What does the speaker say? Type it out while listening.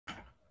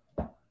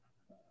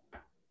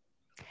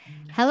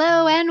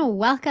Hello and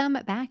welcome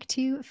back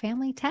to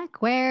Family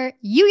Tech, where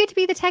you get to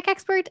be the tech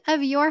expert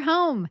of your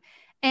home.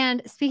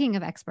 And speaking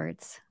of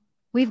experts,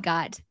 we've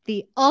got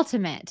the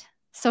ultimate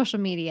social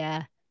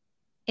media,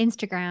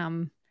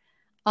 Instagram,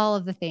 all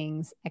of the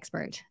things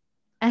expert.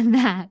 And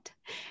that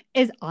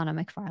is Anna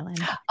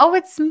McFarland. Oh,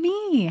 it's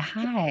me.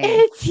 Hi.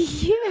 It's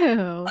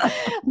you.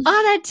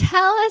 Anna,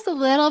 tell us a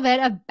little bit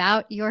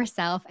about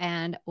yourself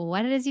and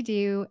what it is you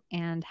do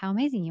and how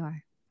amazing you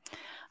are.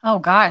 Oh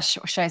gosh,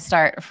 should I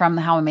start from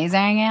how amazing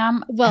I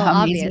am? Well,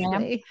 How amazing I am?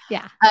 obviously,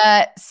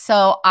 yeah.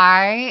 So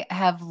I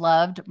have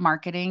loved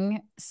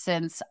marketing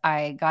since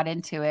I got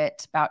into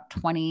it about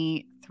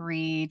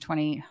 23,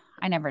 20.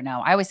 I never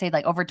know. I always say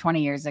like over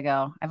 20 years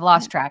ago. I've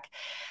lost track.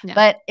 Yeah.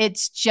 But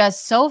it's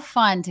just so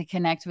fun to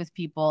connect with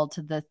people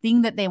to the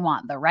thing that they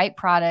want, the right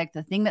product,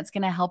 the thing that's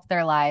going to help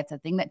their life, the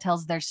thing that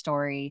tells their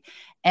story.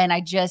 And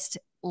I just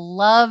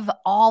love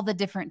all the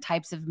different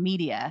types of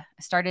media.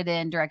 I started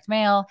in direct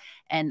mail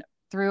and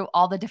through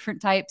all the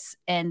different types.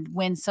 And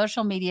when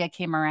social media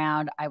came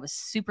around, I was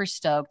super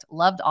stoked,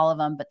 loved all of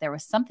them. But there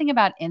was something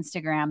about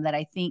Instagram that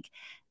I think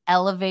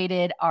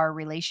elevated our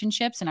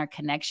relationships and our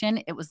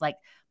connection. It was like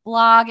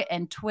blog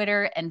and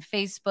Twitter and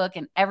Facebook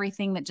and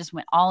everything that just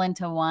went all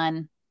into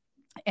one.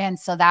 And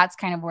so that's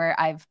kind of where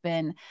I've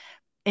been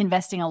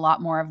investing a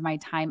lot more of my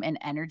time and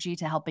energy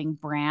to helping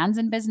brands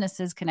and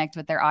businesses connect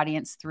with their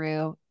audience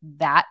through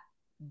that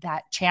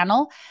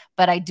channel.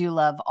 But I do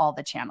love all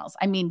the channels.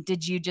 I mean,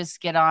 did you just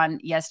get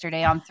on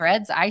yesterday on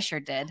Threads? I sure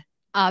did.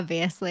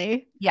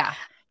 Obviously. Yeah.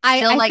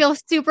 I feel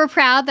super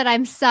proud that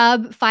I'm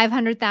sub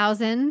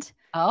 500,000.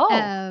 Oh,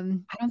 I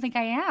don't think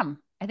I am.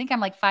 I think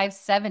I'm like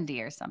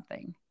 570 or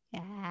something.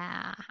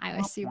 Yeah, I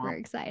was super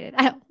excited.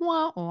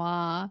 Wah,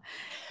 wah.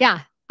 Yeah,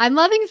 I'm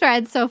loving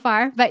Threads so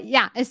far. But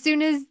yeah, as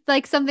soon as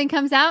like something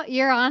comes out,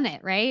 you're on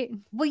it, right?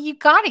 Well, you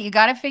got it. You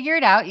got to figure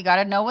it out. You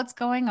got to know what's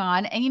going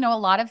on. And, a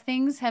lot of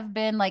things have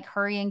been like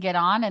hurry and get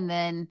on. And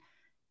then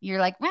you're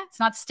like, it's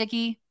not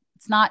sticky.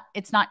 It's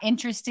not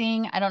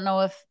interesting. I don't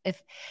know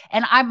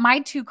and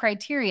my two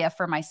criteria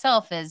for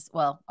myself is,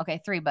 well,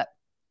 okay, three, but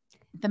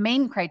the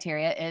main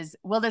criteria is,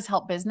 will this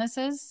help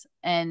businesses?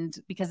 And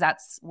because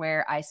that's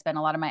where I spend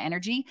a lot of my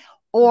energy,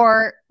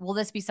 or will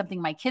this be something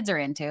my kids are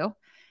into?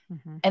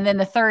 Mm-hmm. And then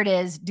the third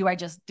is, do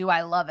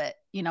I love it?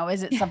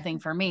 Is it something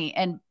for me?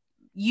 And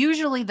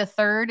usually the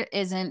third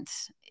isn't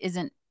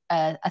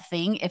a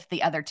thing if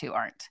the other two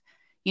aren't,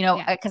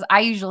 because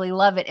I usually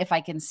love it if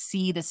I can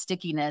see the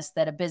stickiness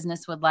that a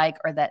business would like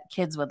or that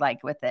kids would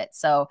like with it.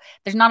 So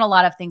there's not a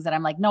lot of things that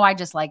I'm like, no, I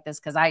just like this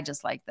because I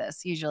just like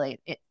this. Usually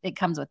it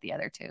comes with the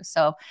other two.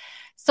 So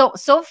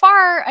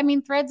far, I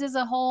mean, Threads is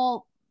a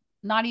whole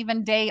not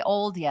even day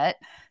old yet.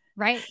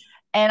 Right.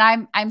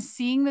 And I'm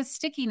seeing the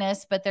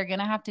stickiness, but they're going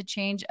to have to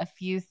change a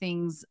few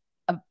things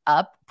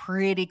up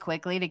pretty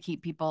quickly to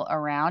keep people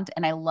around.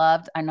 And I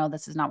know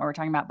this is not what we're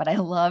talking about, but I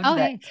loved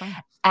that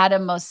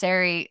Adam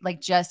Mosseri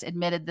just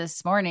admitted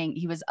this morning,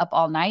 he was up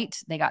all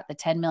night. They got the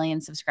 10 million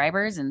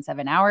subscribers in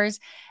 7 hours.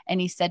 And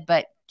he said,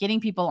 but getting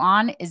people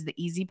on is the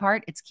easy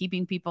part. It's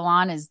keeping people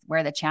on is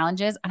where the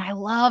challenge is. And I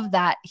love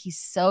that he's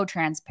so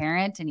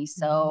transparent and he's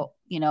so,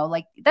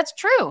 that's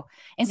true.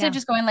 Instead of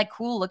just going like,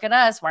 cool, look at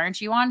us. Why aren't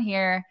you on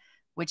here?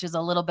 Which is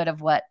a little bit of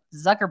what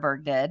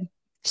Zuckerberg did.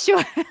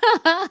 Sure.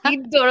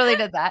 He totally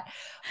did that.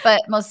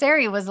 But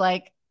Mosseri was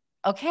like,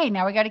 okay,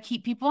 now we got to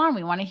keep people on.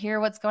 We want to hear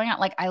what's going on.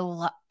 Like,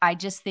 I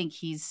just think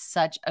he's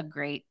such a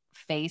great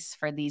face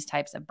for these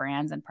types of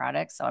brands and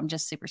products. So I'm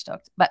just super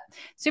stoked, but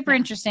super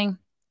interesting.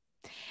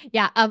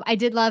 Yeah. I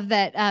did love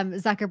that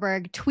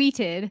Zuckerberg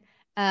tweeted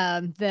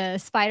the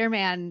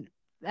Spider-Man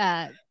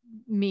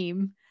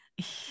meme.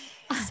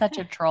 Such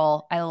a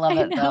troll. I love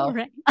it though.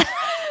 Right?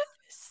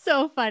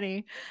 So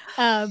funny.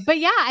 But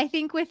yeah, I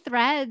think with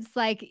Threads,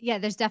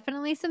 there's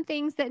definitely some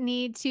things that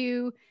need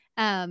to,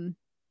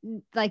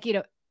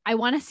 I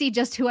want to see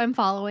just who I'm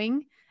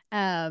following.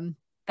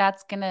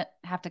 That's going to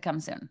have to come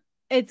soon.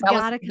 It's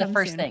got to come the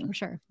first thing for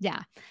sure.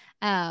 Yeah.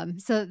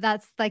 So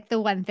that's like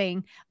the one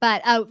thing,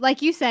 but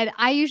like you said,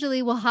 I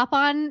usually will hop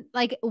on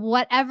like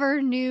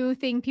whatever new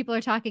thing people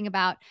are talking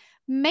about,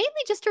 mainly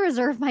just to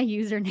reserve my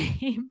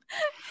username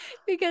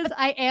because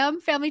I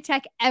am Family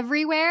Tech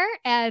everywhere.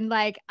 And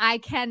I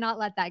cannot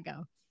let that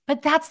go.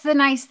 But that's the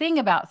nice thing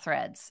about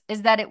Threads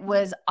is that it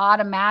was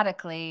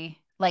automatically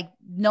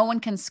no one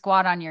can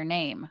squat on your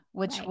name,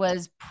 which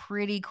was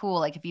pretty cool.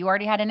 Like if you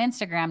already had an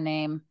Instagram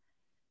name,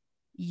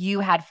 you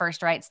had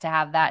first rights to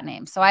have that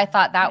name. So I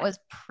thought that was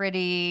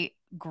pretty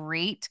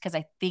great because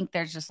I think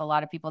there's just a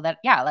lot of people that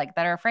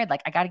are afraid,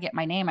 I got to get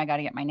my name. I got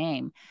to get my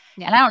name.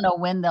 Yeah. And I don't know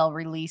when they'll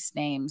release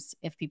names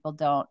if people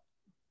don't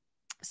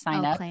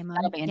sign up.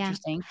 That'll be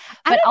interesting.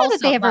 I don't know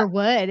that they ever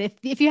would.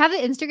 If you have the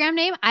Instagram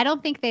name, I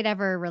don't think they'd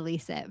ever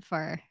release it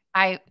for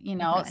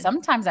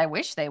Sometimes I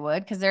wish they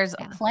would, because there's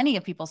plenty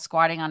of people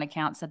squatting on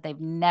accounts that they've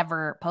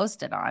never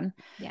posted on.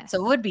 Yes.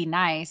 So it would be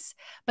nice.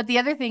 But the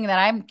other thing that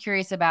I'm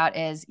curious about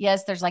is,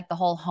 yes, there's like the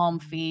whole home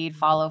feed,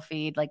 follow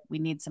feed. Like we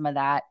need some of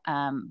that.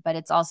 But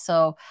it's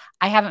also,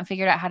 I haven't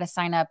figured out how to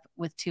sign up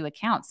with 2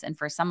 accounts. And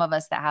for some of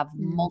us that have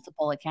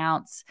multiple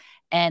accounts,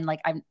 and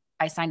like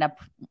I signed up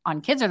on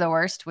Kids Are the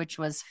Worst, which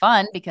was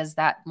fun because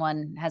that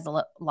one has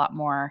a lot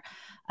more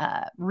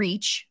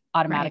reach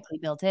automatically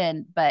built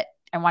in. But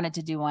I wanted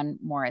to do one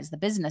more as the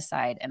business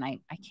side, and I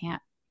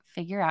can't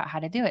figure out how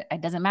to do it.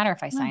 It doesn't matter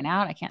if I sign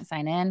out, I can't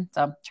sign in.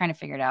 So I'm trying to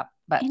figure it out.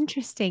 But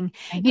interesting.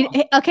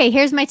 Okay,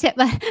 here's my tip.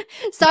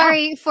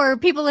 Sorry for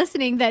people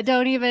listening that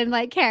don't even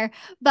like care,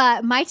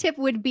 but my tip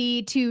would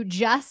be to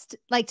just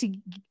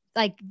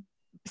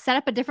set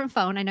up a different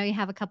phone. I know you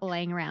have a couple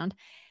laying around,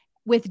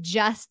 with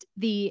just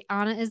the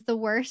Anna Is the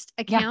Worst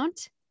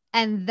account,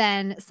 and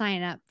then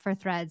sign up for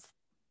Threads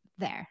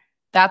there.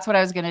 That's what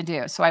I was going to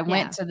do. So I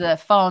went to the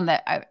phone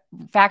that I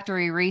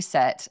factory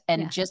reset,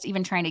 and just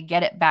even trying to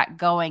get it back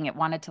going, it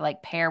wanted to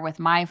like pair with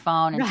my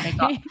phone and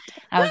take off.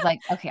 I was like,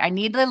 okay, I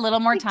need a little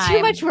more time.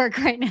 Too much work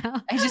right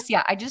now.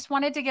 I just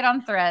wanted to get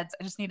on Threads.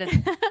 I just needed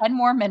 10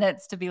 more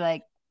minutes to be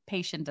like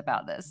patient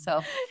about this.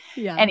 So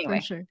anyway,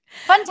 for sure.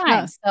 Fun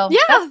times. So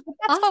that's awesome.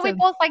 What we awesome.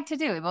 both like to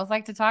do. We both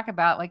like to talk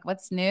about like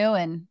what's new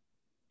and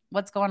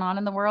what's going on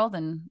in the world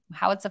and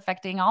how it's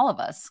affecting all of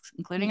us,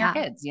 including our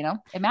kids. You know,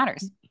 it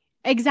matters.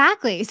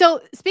 Exactly. So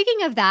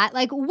speaking of that,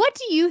 like, what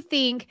do you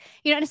think,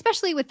 and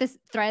especially with this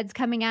Threads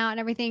coming out and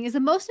everything, is the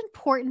most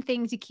important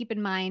thing to keep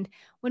in mind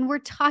when we're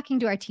talking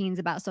to our teens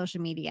about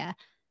social media?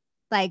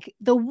 Like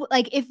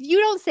if you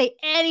don't say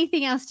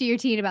anything else to your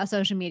teen about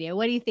social media,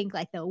 what do you think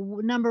like the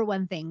number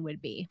one thing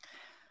would be?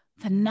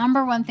 The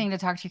number one thing to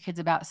talk to your kids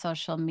about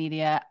social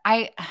media,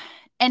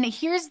 and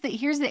here's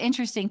the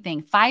interesting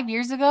thing. 5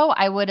 years ago,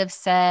 I would have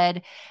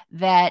said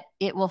that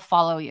it will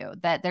follow you,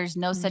 that there's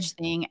no such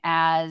thing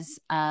as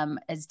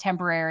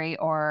temporary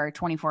or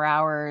 24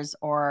 hours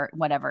or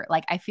whatever.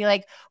 Like, I feel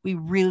like we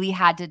really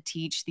had to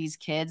teach these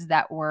kids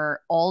that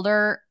were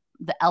older,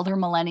 the elder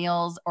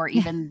millennials, or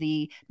even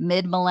the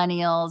mid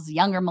millennials,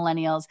 younger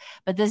millennials.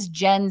 But this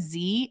Gen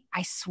Z,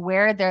 I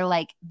swear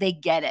they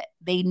get it.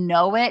 They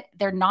know it.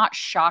 They're not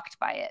shocked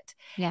by it.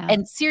 Yeah.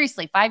 And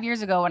seriously, 5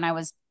 years ago, when I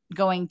was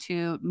going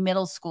to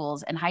middle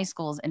schools and high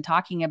schools and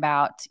talking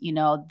about,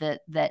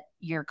 that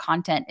your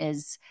content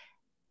is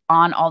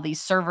on all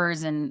these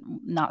servers and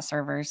not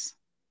servers.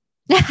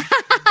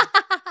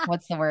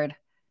 What's the word?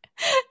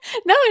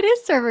 No, it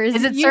is servers.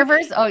 Is it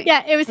servers? Oh,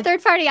 yeah. It was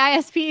third-party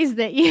ISPs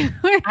that you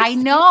were. I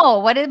know.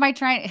 What am I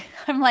trying?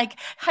 I'm like,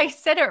 I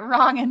said it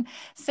wrong, and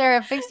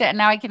Sarah fixed it, and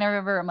now I can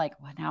remember. I'm like,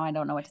 well, now I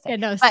don't know what to say. Yeah,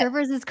 no,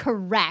 servers is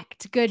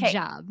correct. Good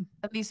job.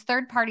 But these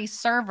third-party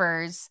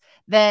servers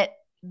that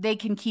they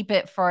can keep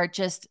it for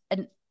just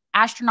an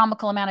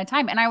astronomical amount of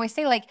time, and I always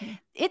say, like,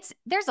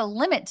 there's a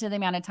limit to the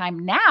amount of time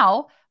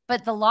now,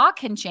 but the law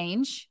can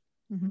change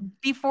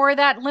before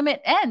that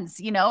limit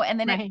ends, and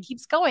then it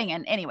keeps going.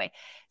 And anyway,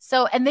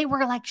 and they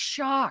were like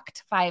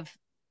shocked 5-6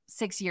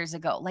 years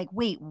ago. Like,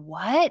 wait,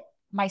 what?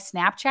 My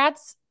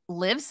Snapchats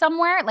live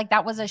somewhere? Like,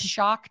 that was a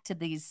shock to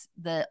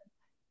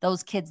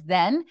those kids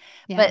then.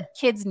 Yeah. But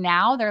kids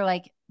now, they're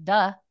like,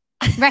 duh.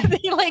 Right.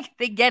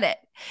 they get it.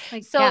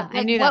 Like, so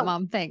I knew that,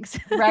 Mom. Thanks.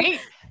 Right.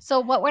 So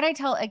what would I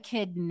tell a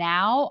kid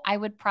now? I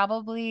would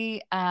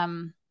probably,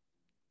 I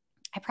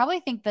probably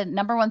think the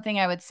number one thing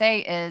I would say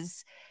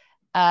is,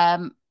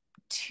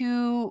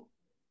 to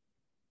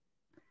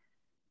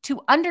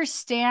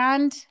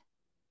understand,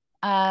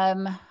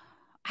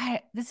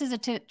 this is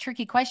a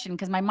tricky question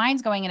because my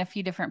mind's going in a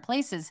few different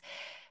places,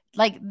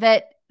 like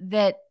that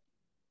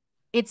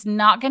it's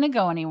not going to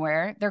go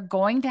anywhere. They're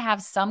going to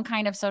have some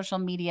kind of social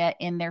media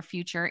in their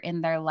future, in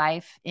their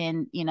life,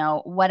 in,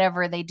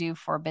 whatever they do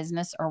for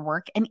business or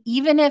work. And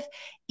even if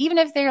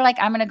they're like,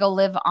 I'm going to go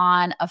live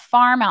on a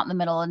farm out in the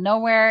middle of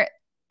nowhere,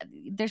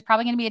 there's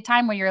probably going to be a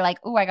time where you're like,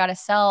 oh, I got to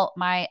sell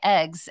my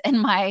eggs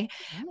and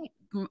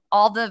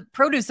all the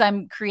produce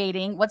I'm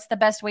creating. What's the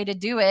best way to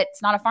do it?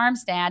 It's not a farm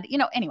stand,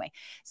 anyway.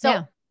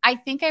 So I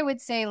think I would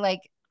say,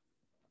 like,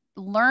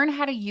 learn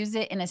how to use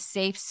it in a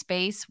safe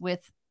space with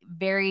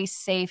very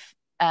safe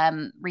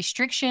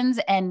restrictions,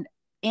 and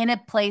in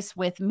a place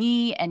with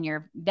me and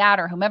your dad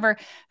or whomever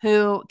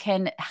who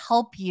can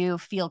help you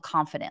feel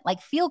confident,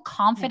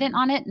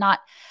 on it, not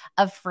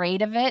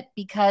afraid of it,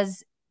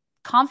 because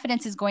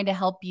confidence is going to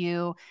help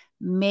you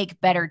make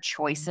better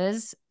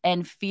choices,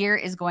 and fear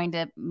is going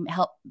to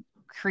help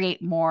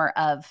create more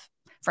of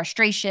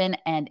frustration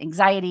and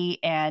anxiety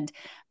and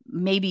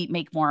maybe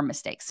make more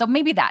mistakes. So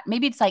maybe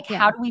it's like,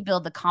 how do we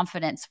build the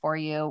confidence for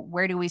you?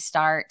 Where do we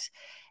start?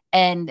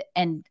 And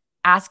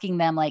asking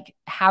them like,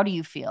 how do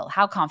you feel?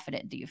 How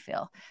confident do you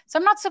feel? So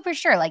I'm not super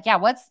sure. Like, yeah,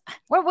 what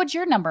would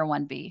your number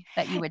one be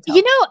that you would tell?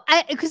 You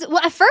know, because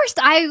at first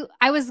I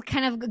was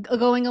kind of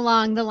going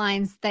along the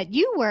lines that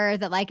you were,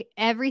 that like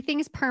everything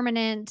is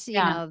permanent, you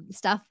know,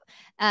 stuff.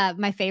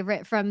 My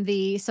favorite from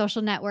the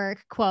Social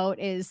Network quote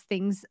is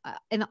things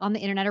on the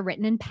internet are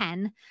written in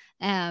pen,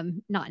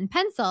 not in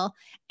pencil.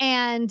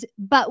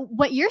 But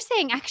what you're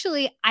saying,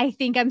 actually, I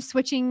think I'm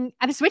switching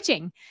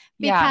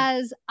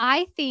because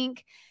I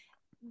think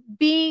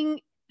being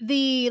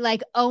the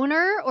like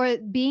owner or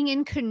being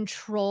in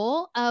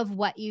control of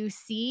what you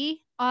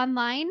see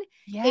online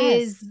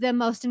is the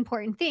most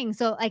important thing.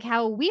 So like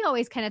how we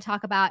always kind of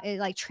talk about it,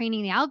 like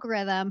training the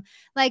algorithm,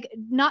 like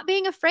not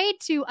being afraid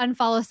to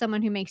unfollow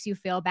someone who makes you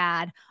feel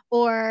bad,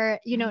 or,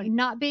 you know,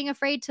 not being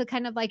afraid to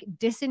kind of like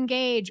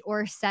disengage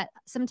or set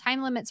some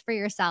time limits for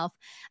yourself.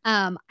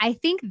 I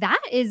think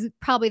that is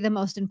probably the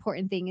most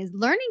important thing, is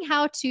learning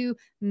how to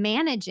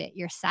manage it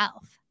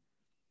yourself.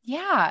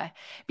 Yeah,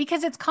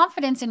 because it's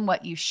confidence in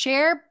what you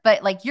share,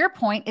 but like your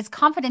point is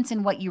confidence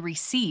in what you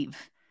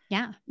receive.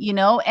 Yeah. You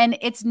know, and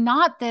it's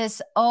not this,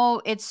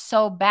 oh, it's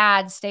so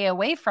bad, stay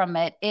away from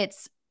it.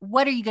 It's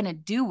what are you going to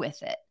do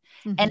with it?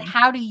 And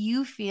how do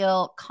you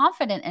feel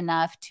confident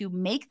enough to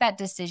make that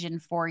decision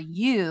for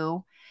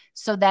you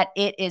so that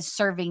it is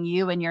serving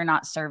you and you're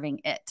not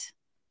serving it?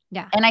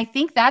 Yeah. And I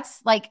think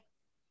that's like,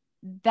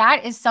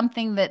 that is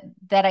something that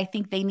I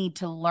think they need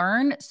to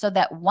learn, so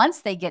that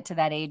once they get to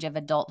that age of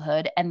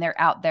adulthood and they're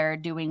out there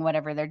doing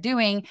whatever they're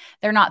doing,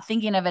 they're not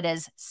thinking of it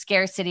as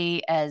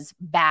scarcity, as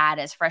bad,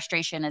 as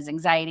frustration, as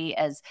anxiety,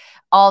 as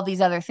all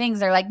these other things.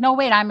 They're like, no,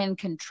 wait, I'm in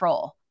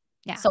control.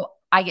 Yeah. So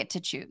I get to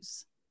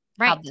choose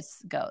how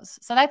this goes.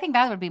 So I think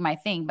that would be my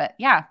thing. But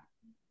yeah.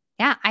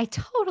 Yeah, I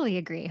totally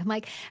agree. I'm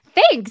like,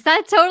 thanks.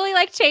 That totally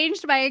like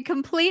changed my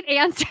complete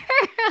answer.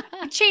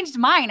 It changed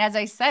mine as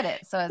I said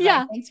it. So I was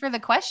like, thanks for the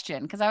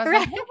question. Cause I was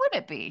like, what would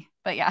it be?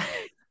 But yeah.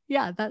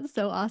 Yeah, that's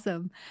so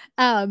awesome.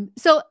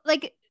 So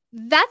like,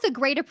 that's a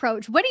great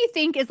approach. What do you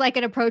think is like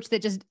an approach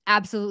that just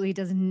absolutely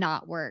does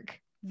not work?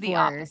 The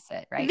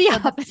opposite, right? The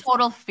opposite. The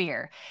total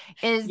fear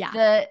is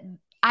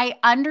I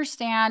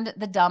understand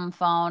the dumb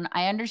phone.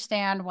 I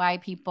understand why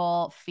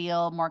people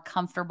feel more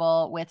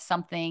comfortable with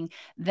something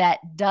that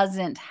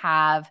doesn't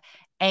have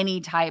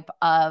any type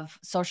of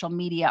social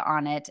media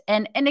on it.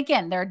 And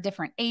again, there are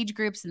different age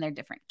groups and there are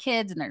different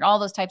kids and there are all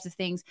those types of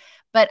things.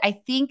 But I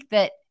think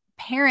that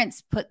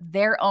parents put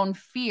their own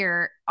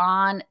fear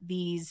on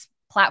these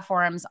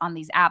platforms, on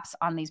these apps,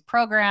 on these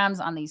programs,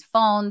 on these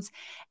phones.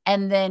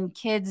 And then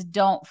kids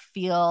don't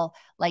feel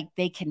like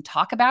they can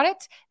talk about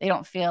it. They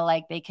don't feel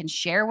like they can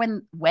share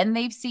when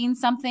they've seen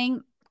something,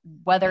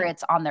 whether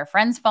it's on their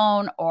friend's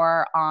phone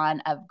or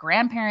on a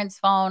grandparent's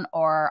phone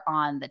or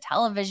on the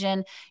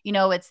television. You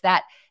know, it's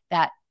that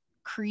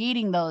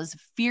creating those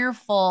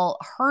fearful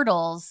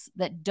hurdles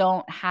that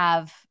don't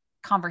have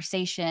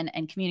conversation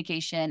and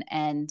communication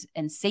and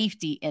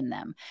safety in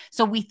them.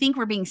 So we think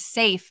we're being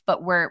safe,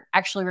 but we're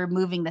actually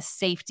removing the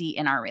safety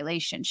in our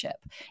relationship,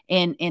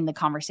 in the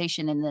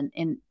conversation, and then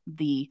in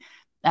the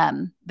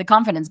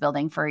confidence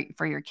building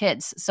for your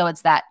kids. So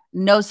it's that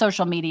no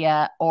social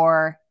media,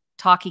 or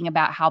talking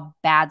about how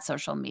bad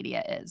social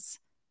media is.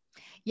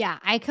 Yeah,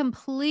 I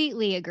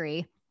completely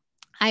agree.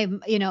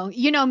 I'm, you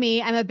know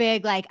me, I'm a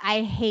big, like,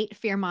 I hate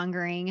fear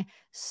mongering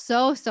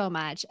so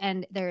much.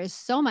 And there is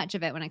so much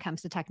of it when it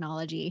comes to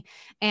technology.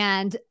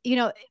 And, you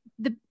know,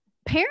 the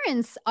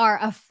parents are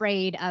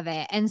afraid of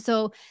it. And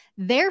so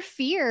their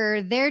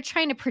fear, they're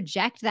trying to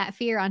project that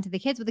fear onto the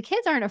kids, but the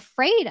kids aren't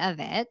afraid of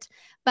it,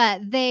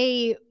 but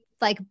they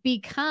like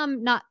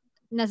become not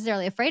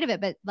necessarily afraid of it,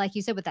 but like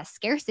you said, with that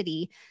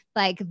scarcity,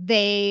 like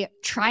they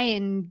try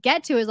and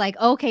get to is like,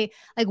 okay,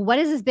 like what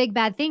is this big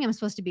bad thing I'm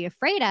supposed to be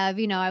afraid of?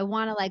 You know, I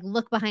want to like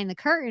look behind the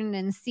curtain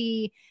and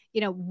see,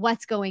 you know,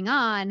 what's going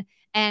on.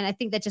 And I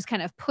think that just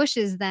kind of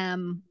pushes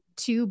them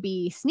to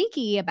be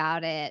sneaky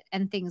about it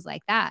and things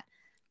like that.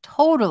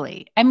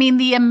 Totally. I mean,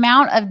 the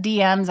amount of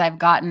DMs I've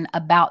gotten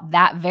about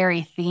that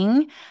very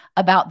thing,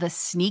 about the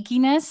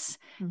sneakiness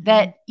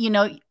that, you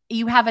know,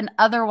 you have an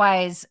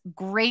otherwise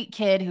great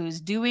kid who's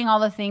doing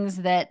all the things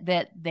that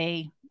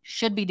they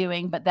should be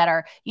doing, but that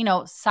are, you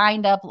know,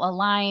 signed up,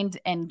 aligned,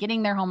 and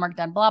getting their homework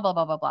done, blah, blah,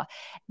 blah, blah, blah.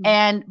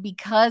 And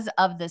because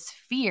of this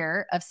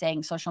fear of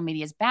saying social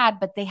media is bad,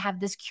 but they have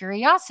this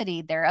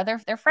curiosity,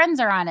 their friends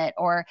are on it,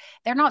 or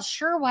they're not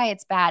sure why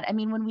it's bad. I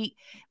mean, when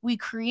we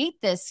create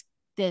this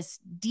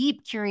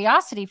deep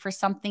curiosity for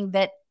something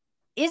that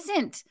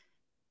isn't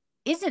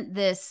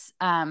this,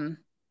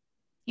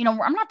 you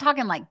know, I'm not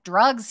talking like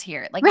drugs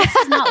here. Like, this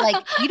is not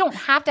like, you don't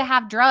have to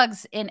have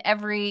drugs in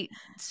every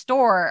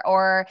store,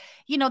 or,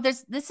 you know,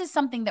 this is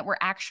something that we're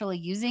actually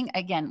using.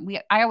 Again,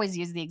 I always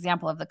use the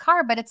example of the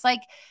car, but it's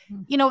like,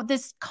 you know,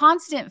 this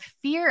constant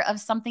fear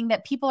of something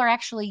that people are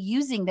actually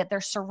using, that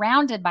they're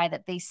surrounded by,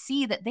 that they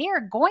see, that they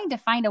are going to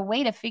find a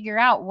way to figure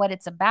out what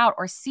it's about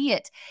or see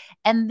it.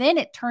 And then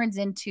it turns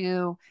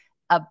into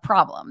a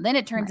problem. Then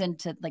it turns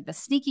into like the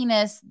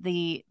sneakiness,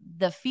 the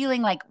the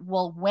feeling like,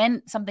 well,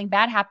 when something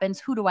bad happens,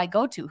 who do I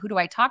go to? Who do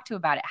I talk to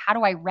about it? How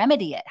do I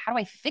remedy it? How do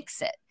I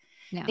fix it?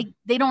 Yeah.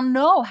 They don't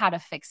know how to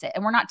fix it.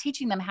 And we're not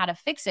teaching them how to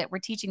fix it. We're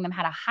teaching them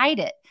how to hide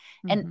it.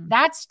 And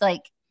that's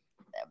like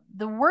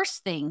the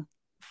worst thing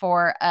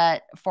for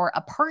a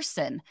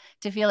person,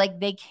 to feel like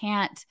they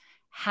can't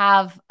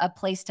have a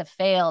place to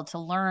fail, to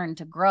learn,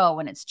 to grow,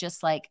 when it's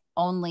just like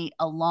only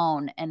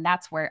alone. And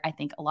that's where I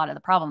think a lot of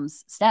the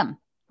problems stem.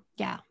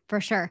 Yeah, for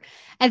sure.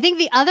 I think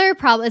the other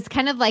problem is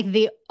kind of like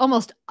the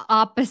almost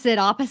opposite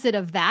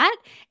of that,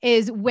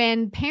 is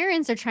when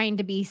parents are trying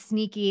to be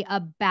sneaky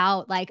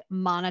about like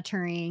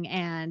monitoring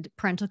and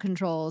parental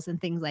controls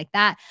and things like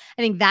that.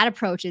 I think that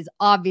approach is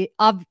I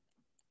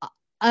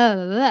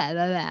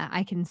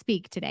can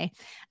speak today.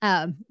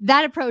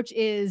 That approach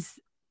is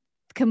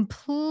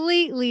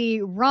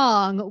completely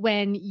wrong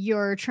when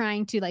you're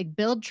trying to like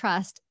build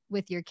trust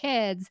with your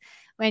kids,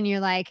 when you're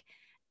like,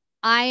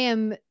 I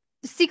am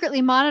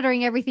secretly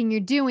monitoring everything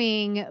you're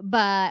doing,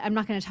 but I'm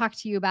not going to talk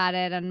to you about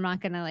it. I'm not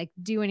going to like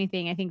do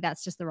anything. I think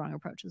that's just the wrong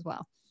approach as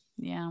well.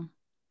 Yeah.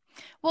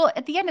 Well,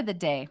 at the end of the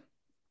day,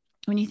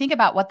 when you think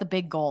about what the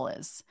big goal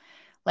is,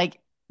 like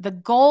the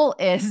goal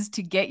is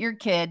to get your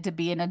kid to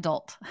be an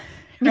adult,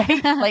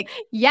 right? Like,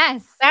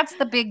 yes, that's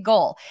the big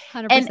goal.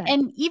 100%.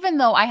 And even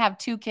though I have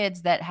 2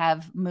 kids that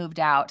have moved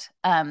out,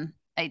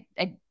 I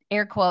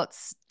air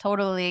quotes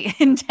totally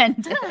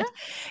intended,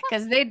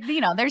 because they,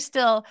 you know, they're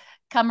still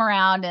come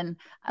around, and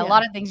a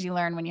lot of things you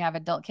learn when you have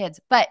adult kids.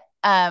 But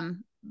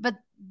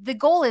the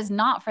goal is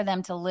not for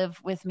them to live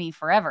with me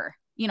forever.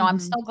 You know, I'm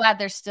so glad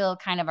they're still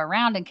kind of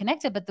around and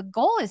connected, but the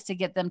goal is to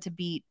get them to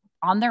be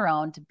on their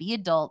own, to be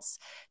adults,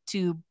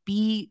 to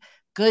be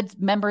good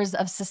members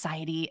of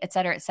society, et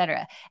cetera, et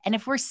cetera. And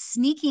if we're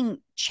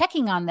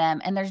checking on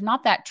them, and there's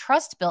not that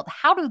trust built,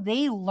 how do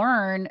they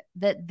learn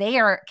that they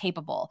are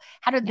capable?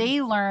 How do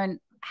they learn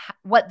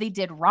what they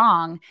did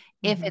wrong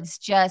if it's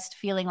just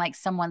feeling like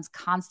someone's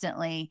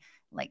constantly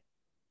like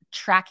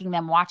tracking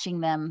them, watching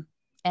them,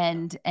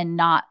 and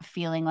not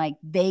feeling like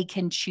they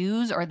can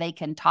choose, or they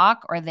can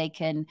talk, or they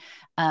can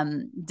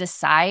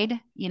decide,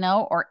 you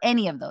know, or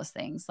any of those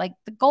things? Like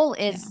the goal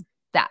is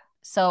that.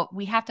 So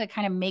we have to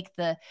kind of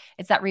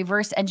it's that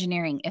reverse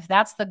engineering. If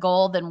that's the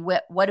goal, then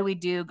what do we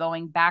do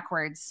going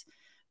backwards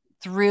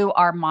through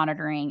our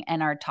monitoring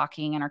and our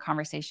talking and our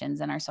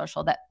conversations and our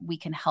social, that we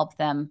can help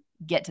them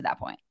get to that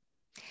point?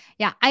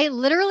 Yeah, I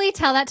literally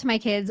tell that to my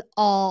kids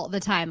all the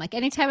time. Like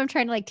anytime I'm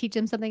trying to like teach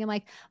them something, I'm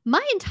like,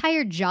 my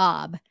entire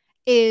job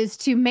is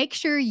to make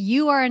sure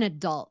you are an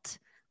adult.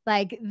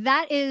 Like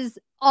that is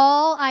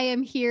all I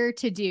am here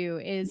to do,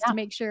 is to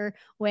make sure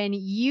when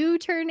you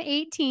turn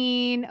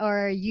 18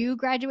 or you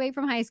graduate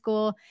from high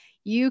school,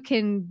 you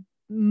can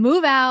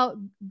move out,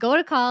 go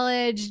to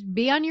college,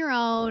 be on your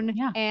own.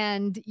 Yeah.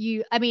 And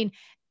I mean,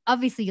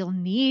 obviously you'll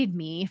need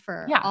me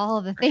for all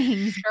of the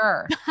things.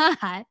 Sure.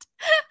 But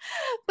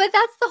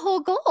that's the whole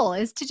goal,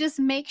 is to just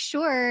make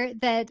sure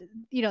that,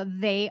 you know,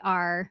 they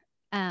are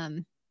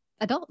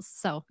adults.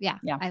 So yeah,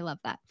 I love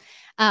that.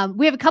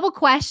 We have a couple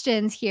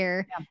questions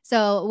here.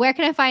 So where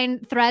can I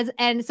find Threads?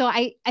 And so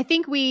I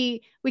think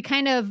we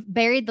kind of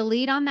buried the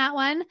lead on that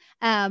one,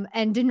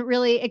 and didn't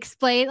really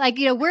explain, like,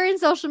 you know, we're in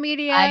social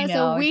media,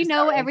 so we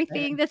know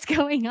everything that's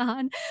going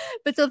on.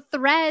 But so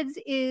Threads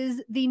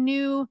is the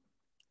new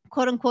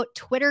quote unquote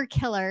Twitter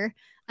killer.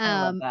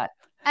 I love that.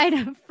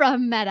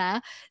 From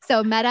Meta.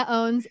 So Meta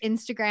owns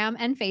Instagram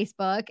and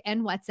Facebook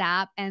and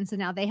WhatsApp. And so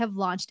now they have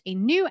launched a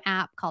new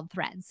app called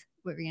Threads.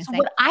 What were you going to say?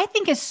 What I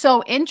think is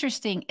so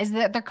interesting is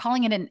that they're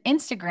calling it an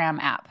Instagram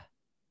app.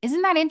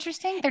 Isn't that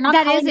interesting? They're not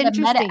calling it a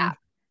Meta app.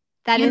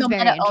 That is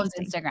very Meta owns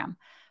Instagram.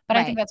 But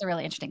I think that's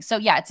really interesting. So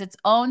yeah, it's its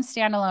own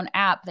standalone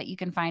app that you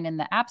can find in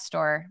the App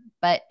Store,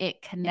 but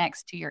it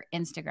connects to your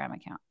Instagram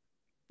account.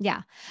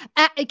 Yeah.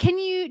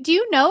 Do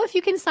you know if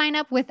you can sign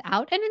up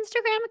without an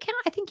Instagram account?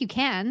 I think you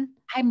can.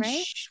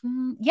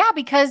 Yeah,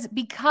 because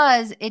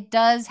it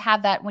does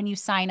have that. When you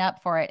sign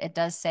up for it, it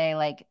does say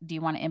like, do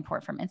you want to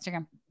import from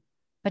Instagram?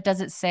 But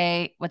does it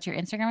say what's your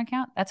Instagram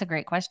account? That's a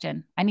great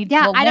question. I need.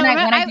 Yeah,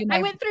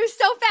 I went through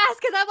so fast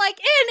because I'm like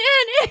in.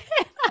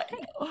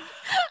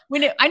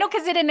 I know,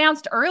 because it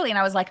announced early, and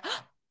I was like,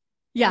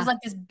 it was like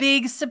this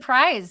big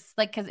surprise,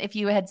 like, because if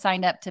you had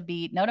signed up to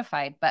be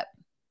notified. But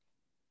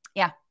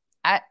yeah,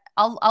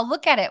 I'll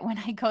look at it when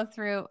I go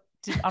through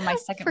on my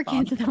second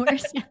phone. Kids are the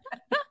worst.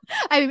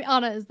 I mean,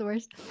 Anna is the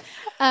worst.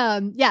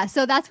 Yeah.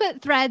 So that's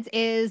what Threads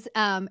is.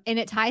 And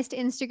it ties to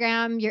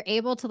Instagram. You're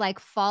able to like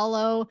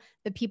follow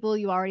the people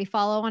you already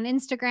follow on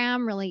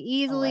Instagram really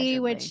easily,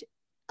 which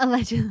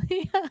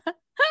allegedly.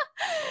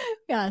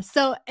 Yeah.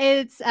 So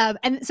it's,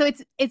 and so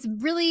it's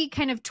really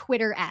kind of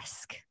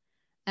Twitter-esque,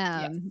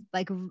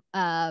 like,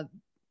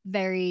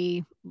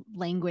 very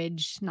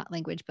not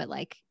language, but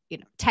like, you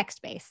know,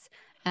 text-based.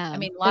 I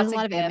mean, lots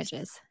of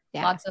images.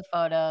 Yeah. Lots of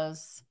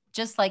photos,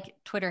 just like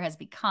Twitter has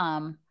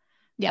become.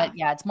 Yeah. But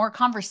yeah, it's more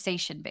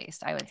conversation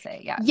based, I would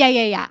say. Yeah.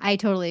 Yeah. I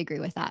totally agree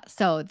with that.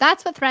 So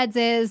that's what Threads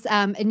is.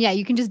 And yeah,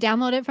 you can just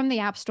download it from the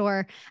App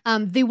Store.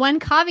 The one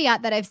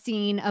caveat that I've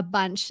seen a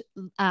bunch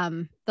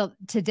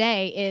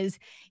today is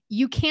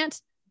you can't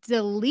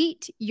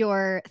delete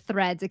your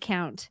Threads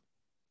account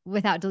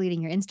without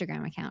deleting your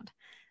Instagram account.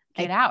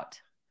 Get out.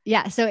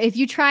 Yeah. So if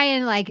you try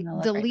and like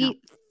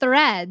delete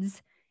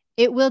Threads,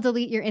 it will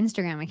delete your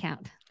Instagram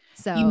account.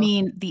 So you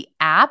mean the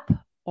app?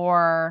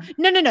 Or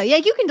no. Yeah,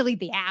 you can delete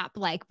the app,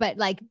 but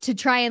to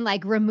try and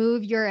like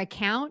remove your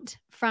account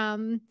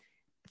from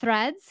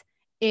Threads,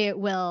 it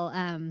will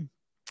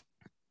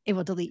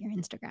delete your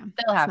Instagram.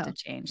 They'll have to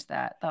change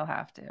that. They'll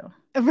have to.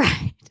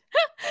 Right.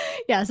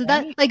 Yeah. So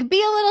that like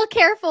be a little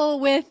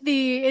careful with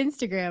the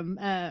Instagram,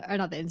 or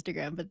not the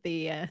Instagram, but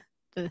the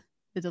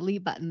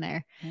delete button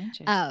there.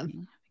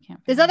 Interesting.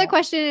 This other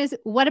question is,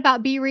 what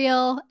about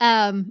BeReal?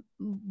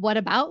 What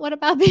about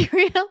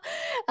BeReal?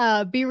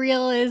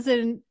 BeReal is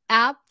an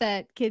app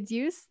that kids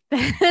use.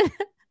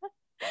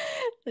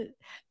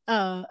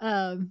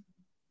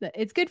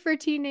 It's good for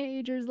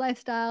teenagers'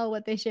 lifestyle,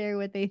 what they share,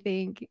 what they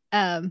think.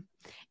 I'm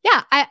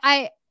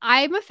a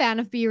fan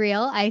of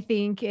BeReal. I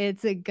think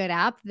it's a good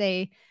app.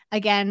 They,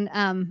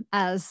 again,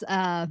 as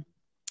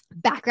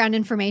background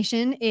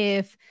information,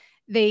 if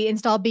they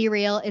install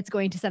BeReal, it's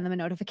going to send them a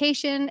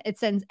notification. It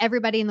sends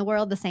everybody in the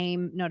world the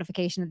same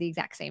notification at the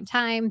exact same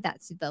time.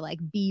 That's the like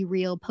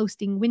BeReal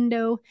posting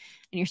window.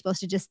 And you're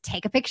supposed to just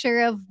take a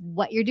picture of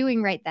what you're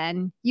doing right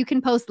then. You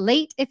can post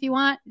late if you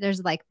want.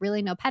 There's like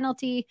really no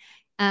penalty.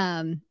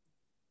 But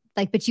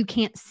you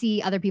can't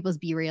see other people's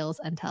BeReals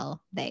until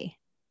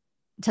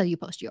you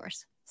post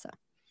yours. So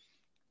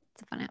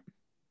it's a fun app.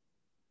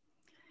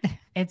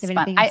 It's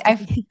fun.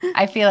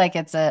 I feel like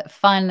it's a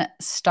fun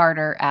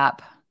starter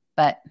app.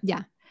 But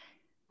yeah,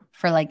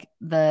 for like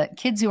the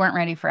kids who aren't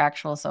ready for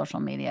actual social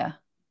media.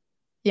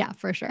 Yeah,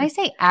 for sure. I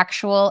say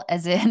actual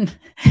as in,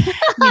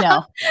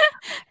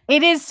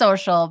 it is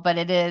social, but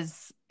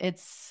it's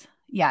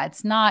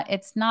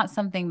not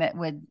something that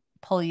would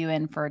pull you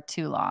in for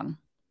too long.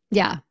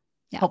 Yeah,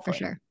 hopefully.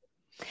 For sure.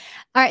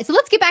 All right. So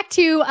let's get back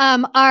to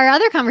our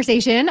other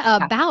conversation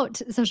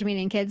about social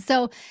media and kids.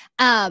 So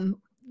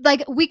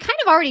like we kind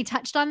of already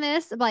touched on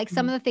this, like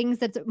some of the things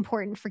that's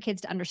important for kids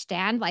to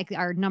understand, like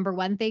our number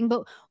one thing,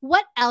 but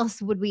what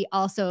else would we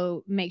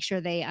also make sure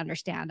they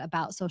understand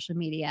about social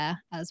media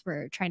as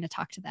we're trying to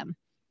talk to them?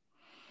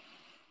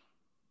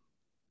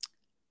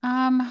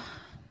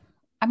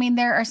 I mean,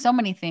 there are so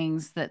many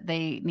things that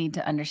they need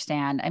to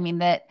understand. I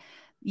mean,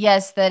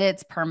 yes, that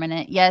it's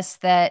permanent. Yes,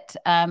 that,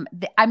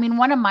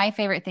 one of my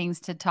favorite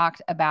things to talk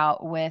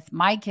about with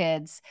my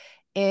kids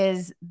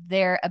is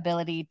their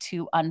ability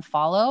to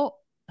unfollow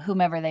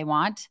whomever they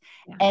want.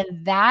 Yeah.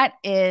 And that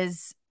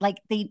is like,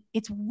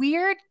 it's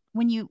weird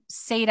when you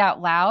say it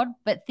out loud,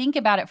 but think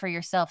about it for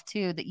yourself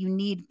too, that you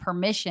need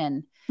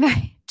permission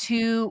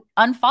to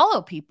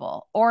unfollow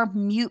people or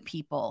mute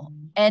people.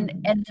 And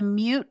the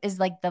mute is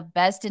like the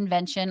best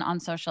invention on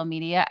social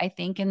media, I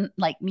think, in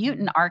like mute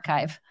and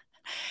archive.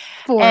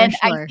 And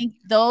I think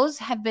those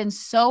have been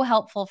so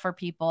helpful for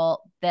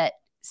people that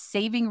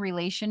saving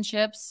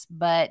relationships,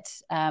 but,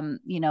 and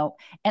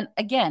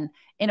again,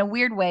 in a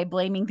weird way,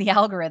 blaming the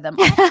algorithm.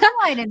 Oh,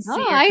 I didn't see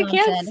your content.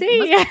 Can't see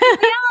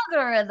the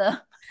algorithm.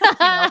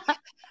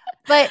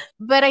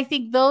 But I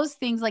think those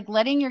things, like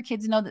letting your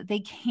kids know that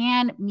they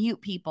can mute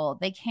people,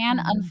 they can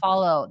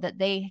unfollow, that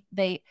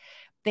they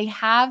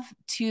have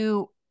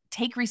to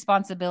take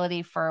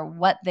responsibility for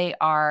what they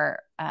are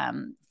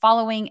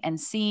following and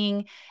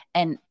seeing.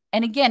 And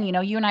again,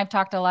 you and I have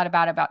talked a lot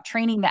about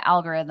training the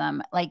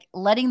algorithm, like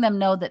letting them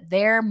know that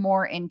they're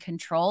more in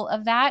control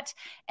of that,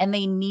 and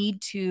they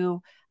need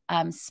to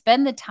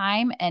spend the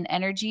time and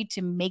energy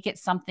to make it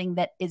something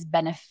that is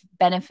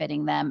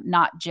benefiting them,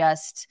 not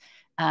just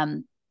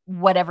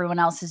what everyone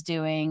else is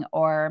doing,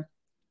 or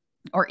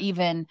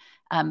even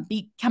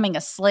becoming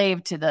a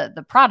slave to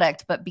the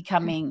product, but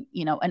becoming,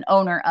 an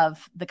owner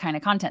of the kind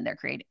of content they're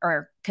creating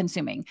or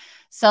consuming.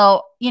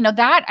 So,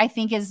 that I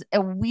think is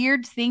a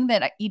weird thing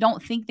that you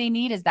don't think they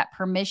need, is that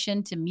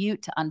permission to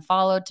mute, to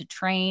unfollow, to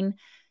train,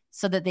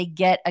 so that they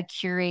get a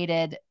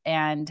curated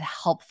and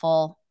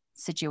helpful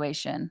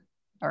situation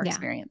or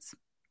experience.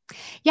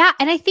 Yeah.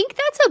 And I think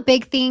that's a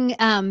big thing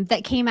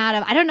that came out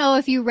of, I don't know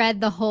if you read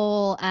the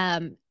whole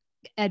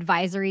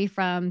advisory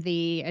from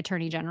the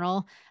Attorney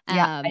General.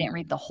 I didn't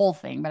read the whole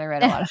thing, but I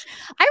read a lot of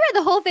I read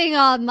the whole thing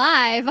on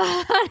live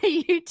on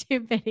a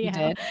YouTube video. You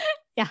did?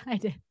 Yeah, I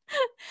did.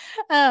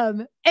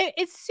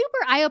 It's super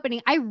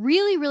eye-opening. I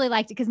really, really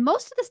liked it because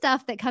most of the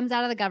stuff that comes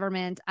out of the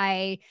government,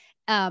 I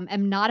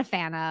am not a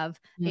fan of.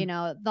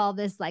 All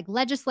this like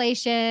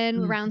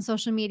legislation around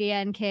social media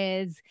and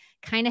kids,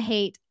 kind of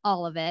hate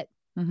all of it.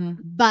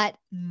 But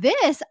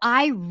this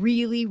I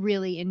really,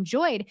 really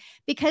enjoyed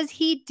because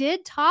he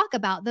did talk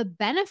about the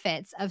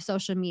benefits of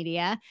social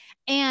media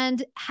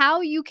and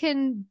how you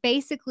can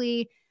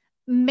basically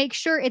make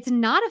sure it's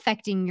not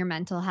affecting your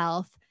mental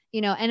health,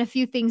 and a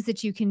few things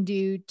that you can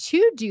do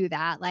to do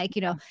that. Like,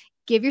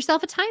 give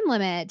yourself a time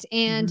limit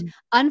and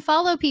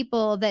unfollow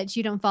people that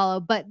you don't follow.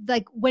 But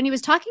like when he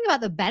was talking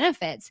about the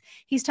benefits,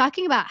 he's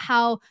talking about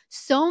how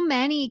so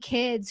many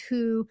kids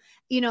who,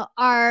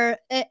 are,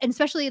 and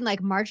especially in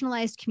like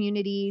marginalized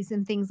communities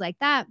and things like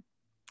that,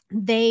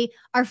 they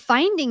are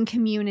finding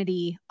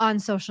community on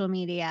social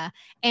media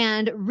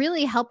and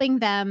really helping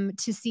them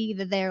to see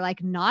that they're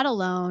like not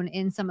alone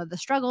in some of the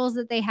struggles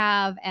that they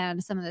have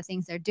and some of the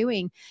things they're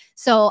doing.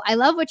 So I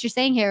love what you're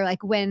saying here.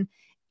 Like when,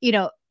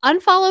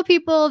 unfollow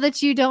people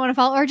that you don't want to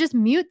follow, or just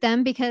mute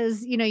them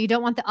because, you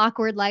don't want the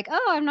awkward, like,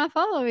 oh, I'm not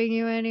following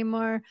you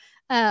anymore.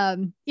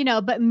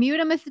 But mute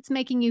them if it's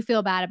making you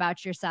feel bad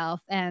about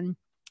yourself. And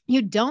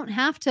you don't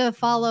have to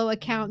follow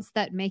accounts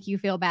that make you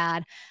feel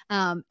bad,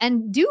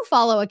 and do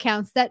follow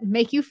accounts that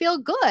make you feel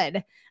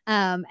good,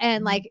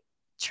 and like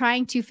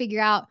trying to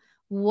figure out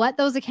what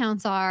those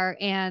accounts are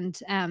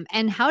and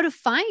how to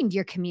find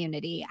your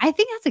community. I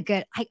think that's a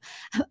good,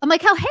 I'm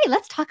like, oh, hey,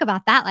 let's talk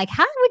about that. Like,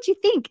 how would you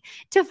think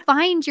to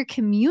find your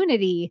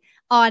community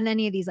on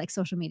any of these like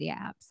social media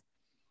apps?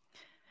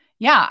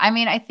 Yeah. I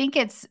mean, I think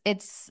it's,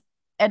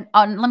 and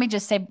let me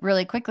just say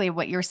really quickly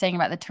what you were saying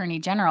about the Attorney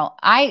General.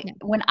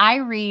 When I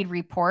read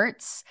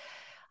reports,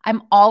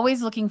 I'm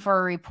always looking for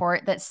a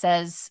report that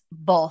says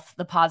both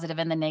the positive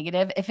and the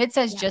negative. If it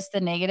says just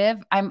the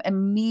negative, I'm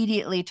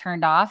immediately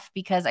turned off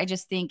because I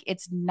just think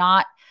it's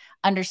not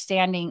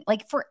understanding,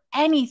 like for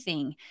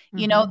anything,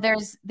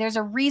 there's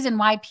a reason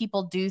why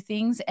people do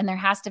things, and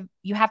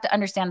you have to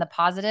understand the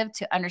positive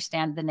to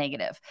understand the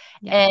negative.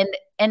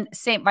 And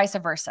same vice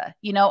versa.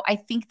 I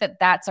think that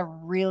that's a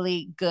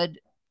really good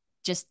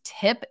just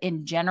tip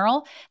in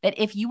general, that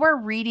if you are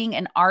reading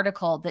an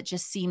article that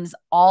just seems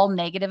all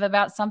negative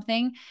about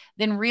something,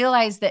 then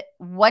realize that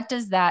what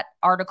does that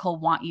article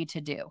want you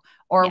to do?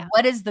 Or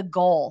what is the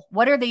goal?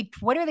 What are they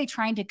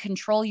trying to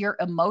control your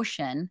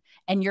emotion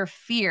and your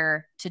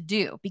fear to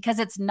do? Because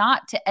it's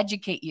not to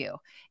educate you.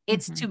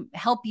 It's to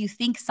help you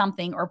think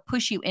something or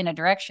push you in a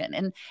direction.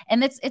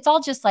 And it's all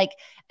just like,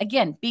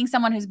 again, being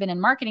someone who's been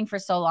in marketing for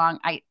so long,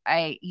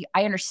 I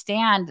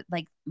understand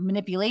like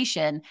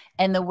manipulation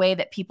and the way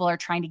that people are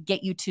trying to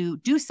get you to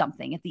do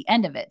something at the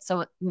end of it.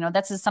 So,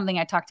 that's just something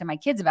I talk to my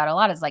kids about a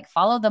lot, is like,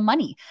 follow the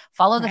money,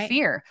 follow the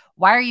fear.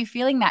 Why are you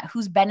feeling that?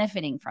 Who's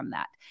benefiting from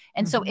that?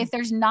 And so if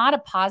there's not a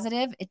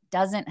positive, it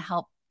doesn't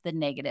help the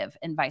negative,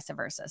 and vice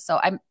versa. So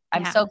I'm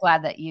so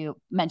glad that you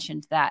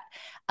mentioned that.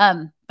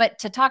 But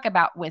to talk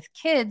about with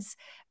kids,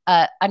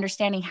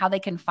 understanding how they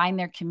can find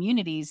their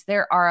communities,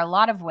 there are a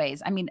lot of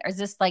ways. I mean, is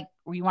this like,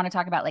 you want to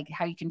talk about like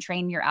how you can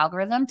train your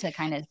algorithm to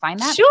kind of find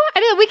that? Sure. I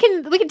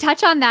mean, we can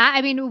touch on that.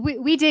 I mean,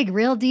 we dig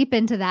real deep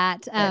into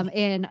that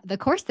in the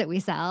course that we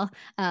sell.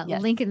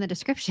 Link in the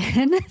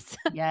description.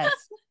 Yes.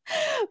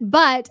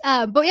 But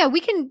yeah, we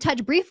can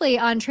touch briefly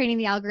on training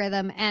the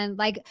algorithm, and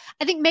like,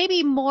 I think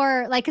maybe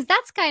more like, cause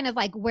that's kind of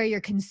like where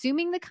you're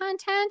consuming the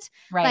content.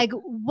 Right. Like,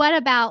 what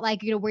about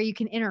like, where you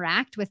can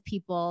interact with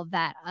people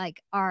that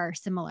like are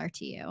similar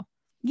to you?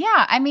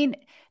 Yeah. I mean,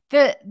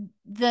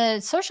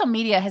 the social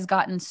media has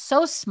gotten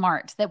so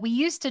smart that we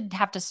used to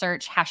have to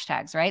search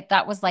hashtags, right?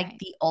 That was like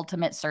the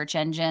ultimate search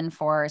engine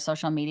for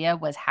social media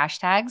was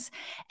hashtags.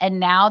 And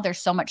now they're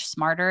so much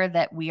smarter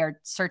that we are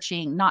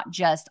searching not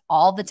just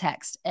all the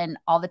text and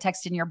all the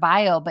text in your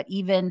bio, but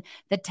even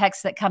the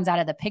text that comes out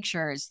of the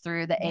pictures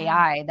through the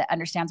AI that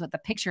understands what the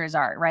pictures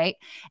are, right?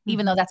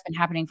 Even though that's been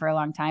happening for a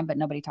long time, but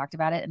nobody talked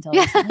about it until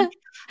recently.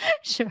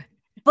 Sure.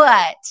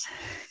 But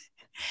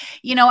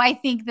I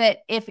think that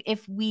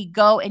if we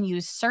go and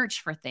use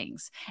search for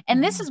things,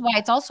 and this is why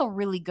it's also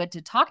really good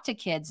to talk to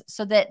kids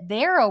so that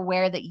they're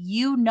aware that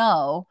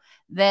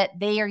that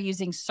they are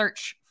using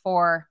search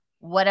for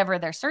whatever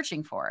they're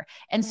searching for.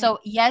 And so,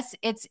 yes,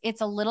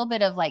 it's a little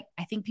bit of like,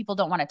 I think people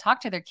don't want to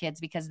talk to their kids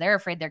because they're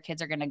afraid their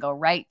kids are going to go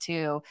right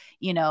to,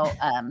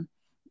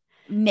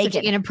 naked.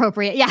 Such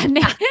inappropriate. Yeah.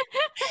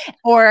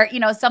 Or,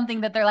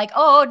 something that they're like,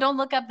 oh, don't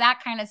look up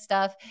that kind of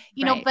stuff,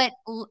 but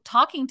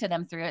talking to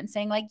them through it and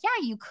saying like,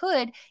 yeah, you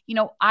could,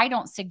 I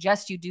don't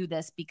suggest you do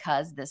this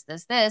because this.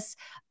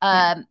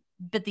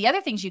 But the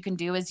other things you can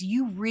do is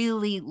you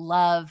really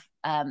love,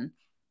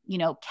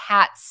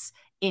 cats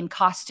in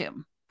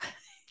costume.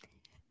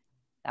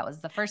 That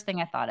was the first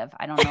thing I thought of.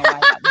 I don't know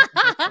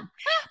why.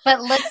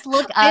 But let's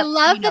look up. I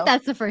love that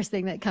that's the first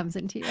thing that comes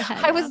into your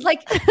head. I was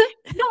like,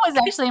 that was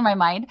actually in my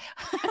mind.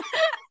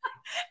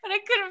 But I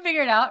couldn't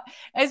figure it out.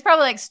 It's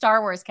probably like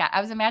Star Wars cat.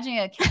 I was imagining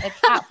a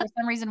cat for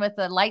some reason with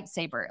a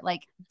lightsaber.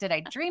 Like, did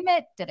I dream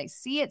it? Did I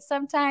see it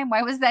sometime?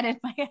 Why was that in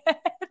my head?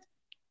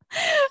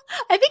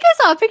 I think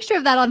I saw a picture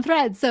of that on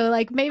Threads. So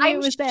like maybe it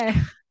was there.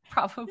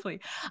 Probably.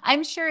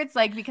 I'm sure it's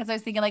like, because I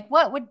was thinking like,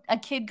 what would a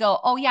kid go,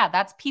 oh yeah,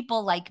 that's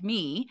people like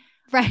me.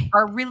 Right.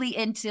 Are really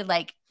into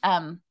like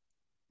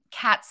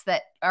cats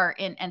that are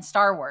in and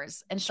Star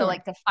Wars. And so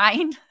like to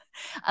find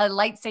a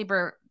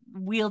lightsaber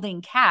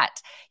wielding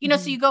cat,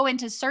 so you go in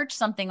to search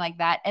something like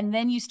that, and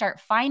then you start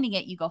finding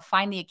it, you go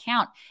find the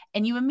account,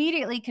 and you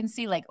immediately can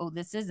see like, oh,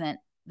 this isn't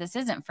this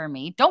isn't for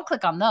me. Don't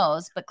click on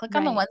those, but click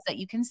on the Right. ones that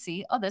you can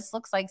see, oh, this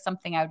looks like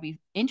something I would be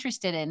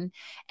interested in.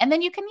 And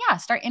then you can, yeah,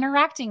 start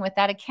interacting with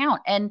that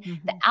account. And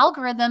the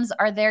algorithms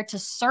are there to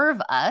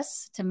serve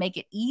us, to make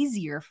it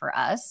easier for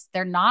us.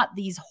 They're not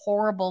these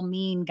horrible,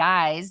 mean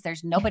guys.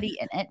 There's nobody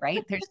in it,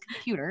 right? There's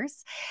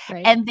computers.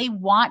 Right. And they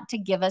want to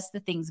give us the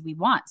things we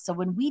want. So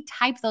when we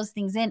type those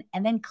things in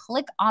and then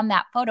click on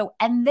that photo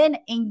and then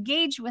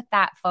engage with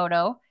that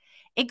photo,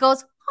 it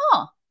goes,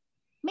 huh,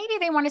 maybe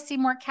they want to see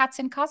more cats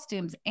in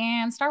costumes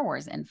and Star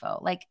Wars info.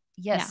 Like,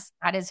 yes,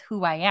 that is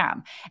who I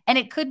am. And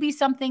it could be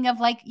something of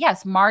like,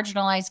 yes,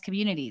 marginalized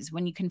communities,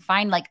 when you can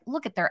find like,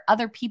 look at, there are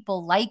other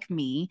people like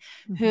me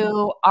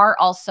who are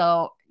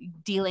also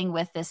dealing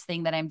with this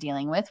thing that I'm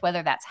dealing with,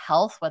 whether that's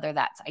health, whether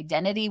that's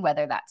identity,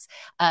 whether that's,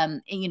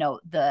 you know,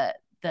 the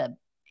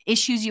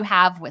issues you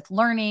have with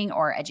learning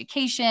or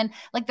education.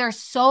 Like, there's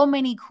so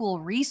many cool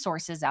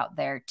resources out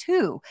there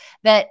too,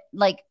 that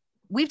like,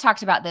 we've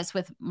talked about this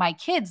with my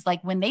kids,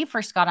 like when they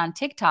first got on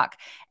TikTok,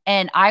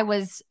 and I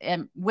was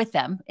with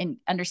them in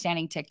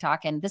understanding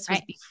TikTok. And this was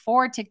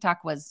before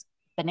TikTok was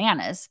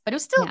bananas, but it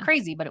was still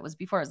crazy, but it was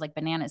before it was like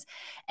bananas.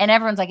 And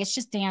everyone's like, it's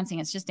just dancing.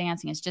 It's just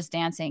dancing. It's just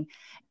dancing.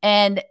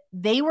 And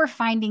they were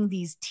finding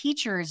these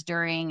teachers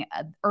during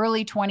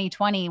early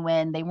 2020,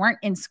 when they weren't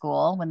in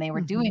school, when they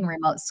were doing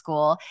remote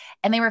school,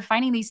 and they were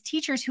finding these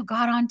teachers who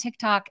got on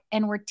TikTok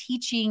and were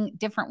teaching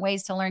different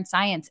ways to learn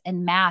science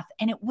and math.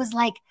 And it was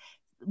like,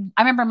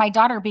 I remember my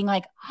daughter being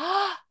like,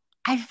 oh,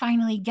 I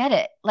finally get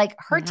it. Like,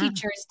 her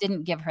teachers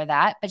didn't give her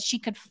that, but she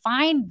could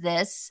find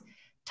this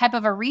type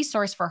of a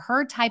resource for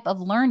her type of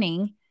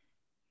learning,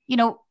 you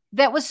know,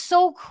 that was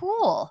so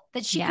cool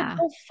that she could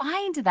go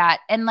find that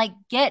and like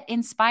get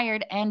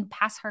inspired and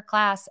pass her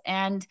class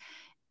and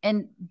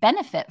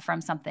benefit from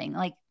something.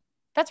 Like,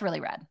 that's really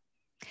rad.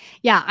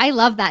 Yeah, I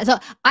love that. So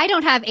I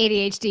don't have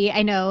ADHD.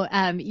 I know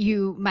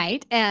you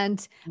might.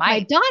 And my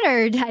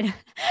daughter, I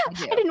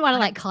didn't want to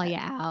like call you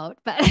out,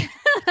 but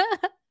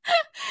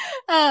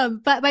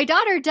but my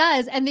daughter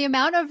does. And the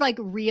amount of like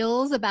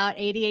reels about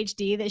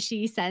ADHD that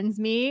she sends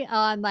me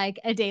on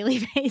like a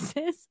daily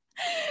basis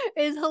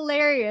is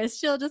hilarious.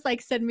 She'll just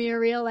like send me a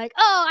reel like,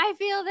 oh, I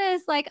feel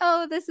this. Like,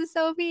 oh, this is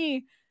so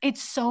me.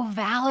 It's so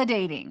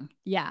validating.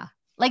 Yeah.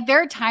 Like,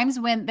 there are times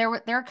when there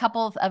are a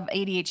couple of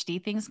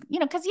ADHD things, you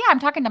know, because I'm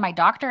talking to my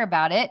doctor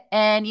about it,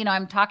 and you know,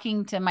 I'm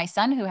talking to my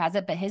son who has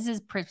it, but his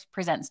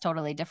presents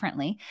totally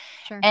differently.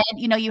 Sure. And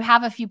you know, you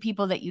have a few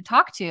people that you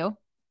talk to,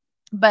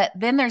 but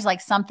then there's like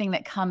something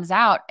that comes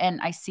out, and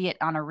I see it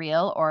on a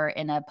reel or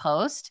in a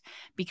post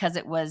because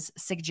it was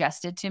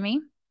suggested to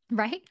me,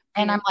 right?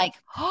 And I'm like,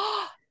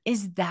 oh,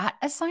 is that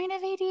a sign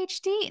of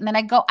ADHD? And then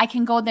I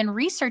can go then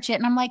research it,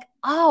 and I'm like,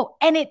 oh,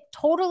 and it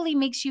totally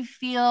makes you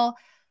feel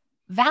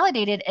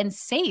validated and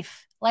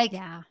safe. Like,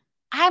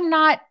 I'm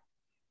not,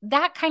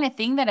 that kind of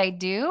thing that I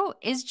do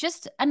is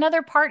just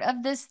another part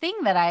of this thing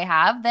that I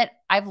have, that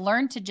I've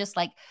learned to just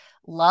like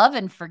love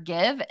and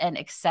forgive and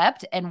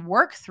accept and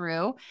work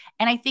through.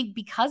 And I think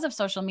because of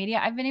social media,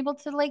 I've been able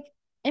to like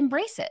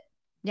embrace it.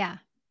 Yeah.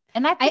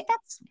 And I think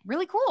that's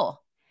really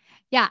cool.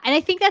 Yeah. And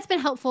I think that's been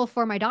helpful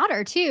for my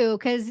daughter too.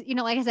 Cause, you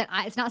know, like I said,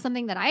 it's not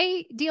something that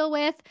I deal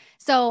with.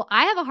 So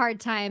I have a hard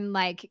time,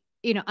 like,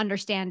 you know,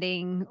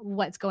 understanding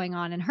what's going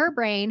on in her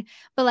brain,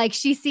 but like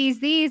she sees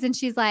these and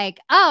she's like,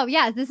 oh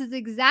yeah, this is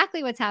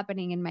exactly what's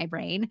happening in my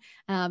brain.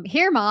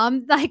 Here,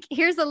 mom, like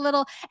here's a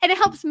little, and it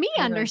helps me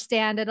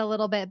understand it a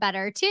little bit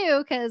better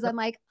too. Cause I'm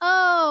like,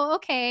 oh,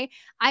 okay.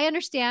 I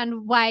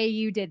understand why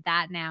you did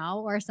that now,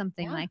 or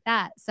something like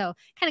that. So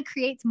kind of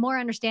creates more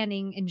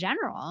understanding in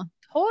general.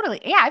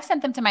 Totally. Yeah. I've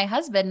sent them to my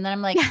husband, and then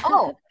I'm like,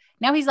 oh,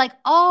 now he's like,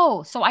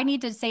 oh, so I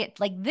need to say it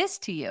like this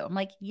to you. I'm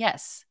like,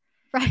 yes.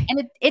 Right.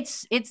 And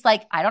it's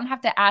like, I don't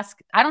have to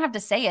ask, I don't have to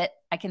say it.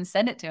 I can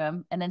send it to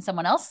him, and then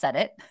someone else said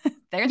it.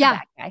 They're the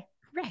bad guy.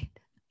 Right.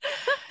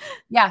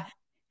 Yeah.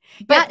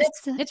 But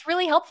it's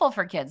really helpful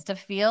for kids to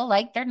feel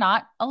like they're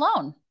not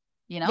alone,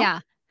 you know?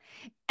 Yeah.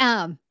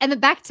 And then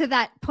back to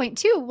that point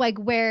too, like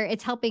where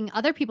it's helping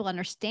other people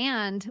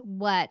understand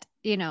what,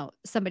 you know,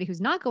 somebody who's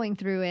not going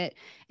through it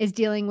is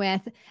dealing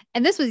with.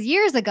 And this was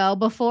years ago,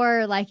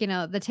 before like, you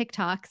know, the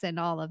TikToks and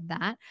all of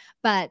that.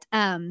 But,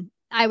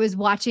 I was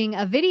watching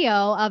a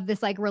video of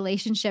this like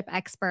relationship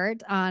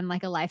expert on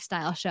like a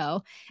lifestyle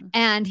show,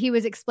 and he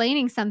was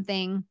explaining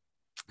something,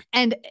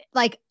 and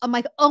like, I'm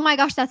like, oh my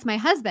gosh, that's my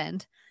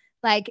husband.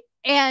 Like,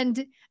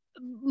 and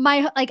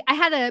I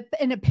had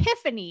an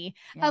epiphany.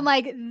 I'm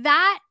like,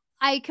 that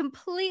I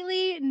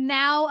completely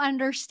now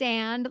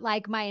understand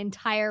like my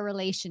entire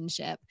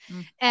relationship.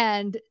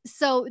 And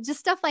so just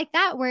stuff like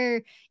that,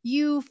 where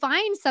you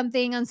find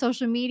something on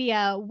social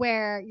media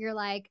where you're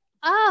like,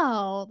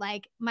 oh,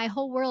 like my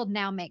whole world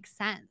now makes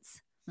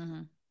sense.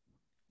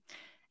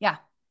 Yeah.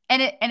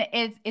 And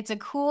it's a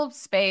cool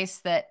space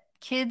that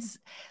kids,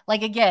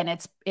 like, again,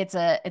 it's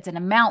an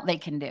amount they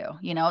can do,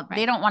 you know,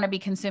 they don't want to be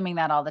consuming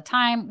that all the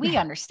time. We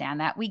understand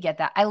that. We get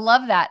that. I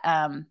love that.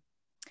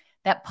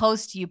 that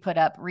post you put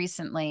up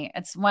recently.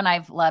 It's one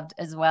I've loved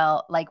as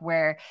well, like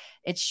where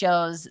it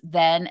shows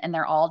then and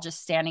they're all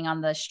just standing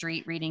on the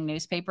street reading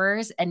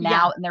newspapers, and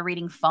now they're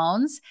reading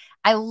phones.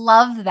 I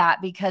love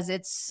that because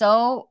it's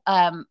so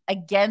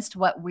against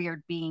what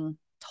we're being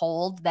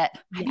told. That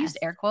I've used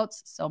air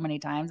quotes so many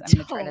times. I'm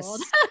going to try to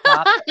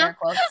stop air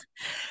quotes.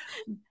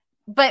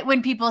 But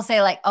when people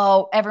say like,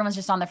 oh, everyone's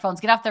just on their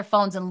phones, get off their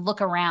phones and look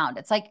around.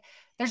 It's like,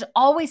 there's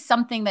always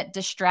something that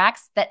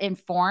distracts, that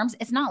informs.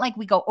 It's not like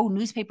we go, oh,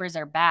 newspapers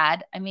are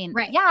bad. I mean,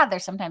 yeah,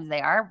 there's sometimes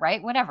they are,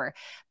 right? Whatever.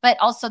 But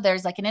also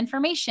there's like an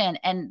information,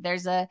 and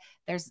there's,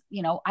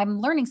 you know, I'm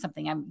learning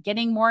something. I'm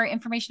getting more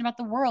information about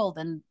the world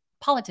and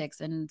politics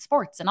and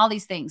sports and all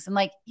these things. And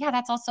like, yeah,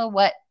 that's also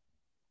what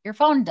your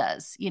phone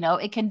does. You know,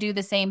 it can do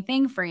the same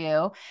thing for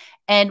you.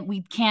 And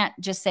we can't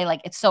just say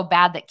like, it's so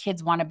bad that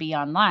kids want to be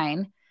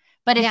online.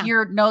 But if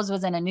your nose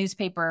was in a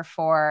newspaper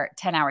for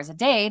 10 hours a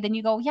day, then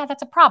you go, yeah,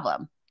 that's a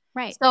problem.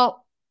 Right. So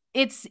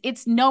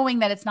it's knowing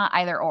that it's not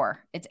either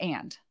or, it's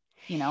and,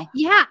 you know?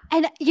 Yeah.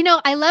 And, you know,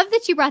 I love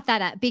that you brought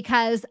that up,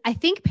 because I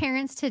think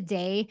parents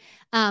today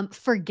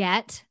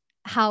forget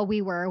how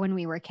we were when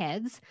we were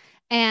kids.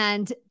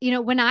 And, you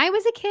know, when I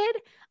was a kid,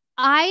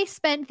 I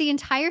spent the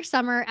entire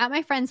summer at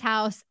my friend's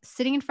house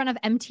sitting in front of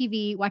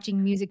MTV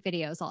watching music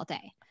videos all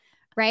day.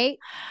 Right.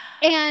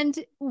 And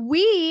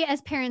we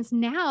as parents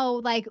now,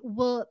 like,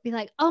 will be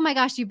like, oh my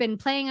gosh, you've been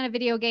playing on a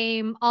video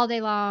game all day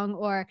long.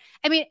 Or,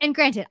 I mean, and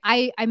granted,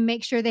 I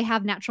make sure they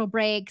have natural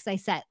breaks. I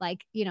set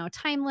like, you know,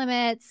 time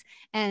limits,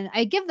 and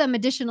I give them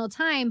additional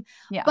time.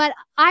 Yeah. But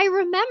I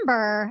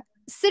remember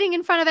sitting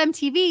in front of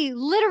MTV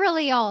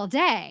literally all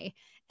day.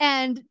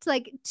 And it's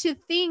like, to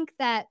think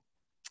that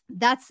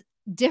that's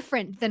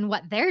different than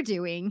what they're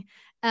doing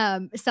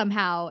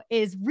somehow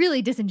is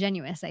really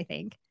disingenuous, I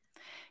think.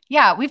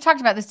 Yeah, we've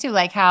talked about this too,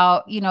 like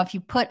how, you know, if you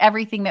put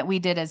everything that we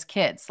did as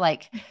kids,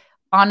 like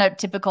on a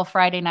typical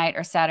Friday night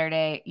or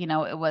Saturday, you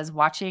know, it was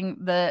watching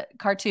the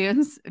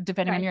cartoons,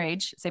 depending on your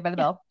age, Saved by the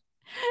Bell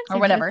or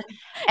whatever.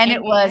 And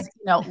it was,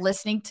 you know,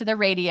 listening to the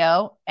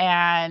radio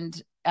and,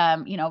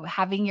 you know,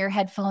 having your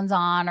headphones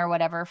on or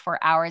whatever for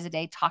hours a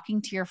day,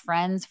 talking to your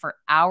friends for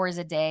hours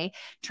a day,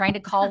 trying to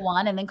call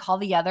one and then call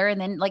the other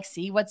and then like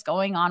see what's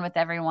going on with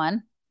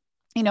everyone.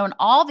 You know, and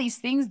all these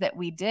things that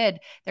we did,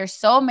 there's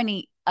so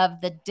many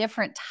of the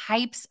different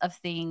types of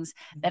things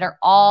that are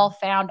all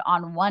found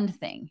on one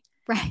thing.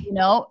 Right. You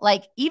know,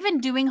 like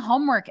even doing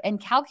homework and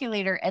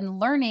calculator and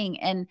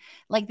learning and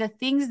like the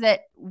things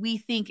that we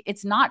think,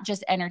 it's not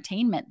just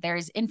entertainment.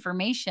 There's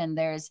information,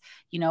 there's,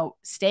 you know,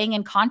 staying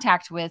in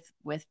contact with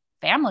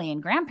family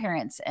and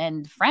grandparents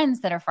and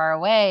friends that are far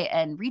away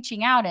and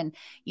reaching out. And,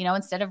 you know,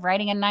 instead of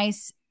writing a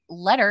nice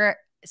letter,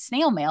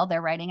 snail mail,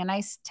 they're writing a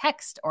nice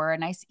text or a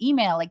nice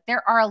email. Like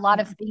there are a lot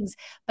of things,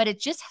 but it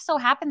just so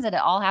happens that it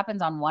all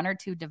happens on one or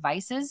two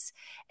devices.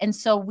 And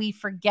so we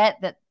forget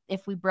that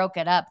if we broke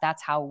it up,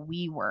 that's how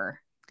we were,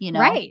 you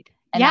know? Right.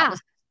 And that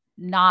was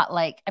not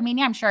like, I mean,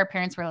 yeah, I'm sure our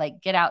parents were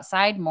like, get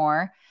outside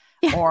more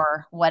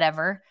or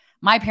whatever.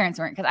 My parents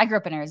weren't, because I grew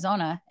up in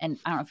Arizona, and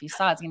I don't know if you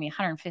saw, it's gonna be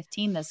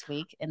 115 this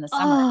week in the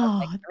summer. Oh,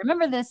 like,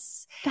 remember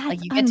this? That's like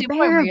you get to a point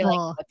where you're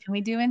like, what can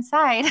we do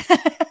inside?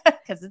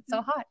 Because it's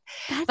so hot.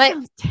 That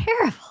sounds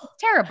terrible.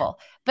 Terrible.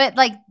 But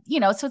like,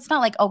 you know, so it's not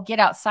like, oh, get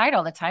outside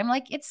all the time.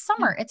 Like it's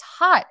summer, it's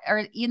hot,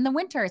 or in the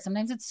winter,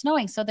 sometimes it's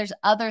snowing. So there's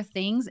other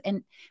things,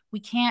 and we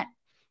can't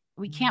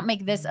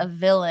make this a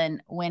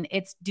villain when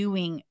it's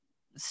doing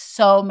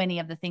so many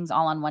of the things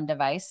all on one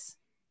device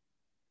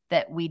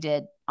that we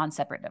did on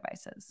separate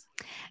devices.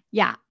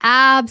 Yeah,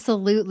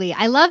 absolutely.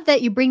 I love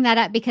that you bring that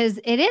up, because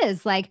it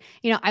is like,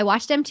 you know, I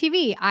watched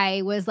MTV.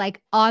 I was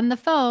like on the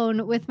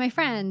phone with my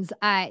friends,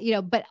 you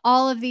know, but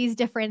all of these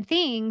different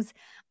things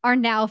are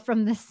now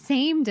from the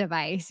same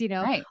device, you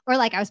know, or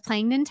like I was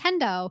playing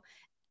Nintendo,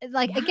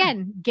 like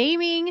again,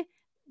 gaming,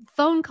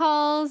 phone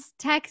calls,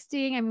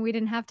 texting. I mean, we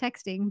didn't have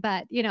texting,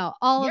 but you know,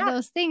 all of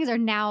those things are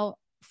now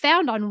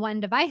found on one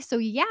device. So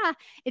yeah,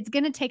 it's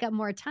going to take up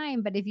more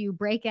time. But if you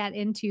break it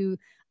into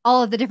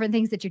all of the different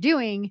things that you're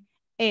doing,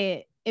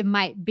 it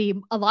might be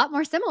a lot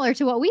more similar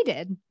to what we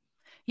did.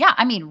 Yeah.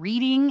 I mean,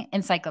 reading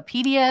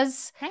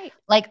encyclopedias,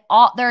 like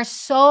there are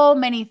so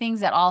many things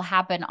that all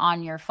happen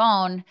on your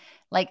phone.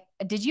 Like,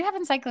 did you have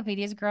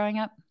encyclopedias growing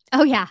up?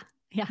 Oh yeah.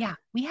 Yeah.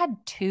 We had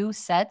 2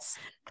 sets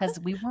because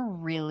we were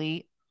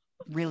really,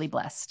 really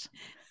blessed.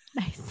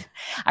 Nice.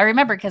 I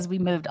remember because we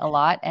moved a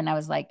lot, and I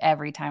was like,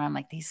 every time I'm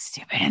like, these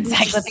stupid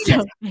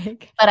encyclopedias. So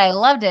but I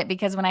loved it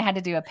because when I had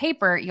to do a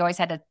paper, you always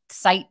had to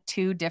cite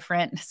 2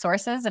 different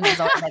sources, and it was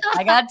always like,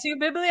 I got 2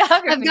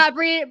 bibliographies. I've got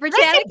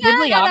Britannica,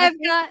 and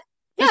I've got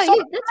that's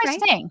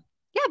right. Saying.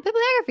 Yeah,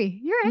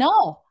 bibliography. You're right.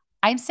 No,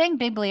 I'm saying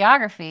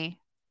bibliography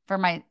for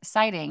my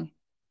citing.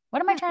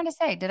 What am I trying to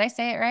say? Did I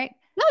say it right?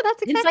 No,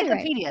 that's exactly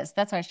encyclopedias. Right.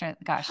 That's what I was trying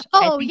to. Gosh.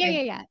 Oh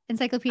yeah.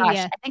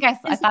 Encyclopedia. Gosh,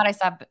 I thought I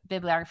saw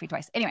bibliography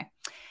twice. Anyway.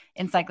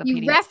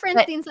 Encyclopedia. You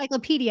reference the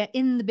encyclopedia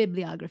in the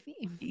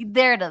bibliography.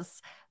 There it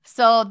is.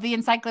 So the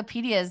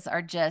encyclopedias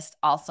are just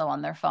also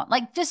on their phone.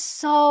 Like just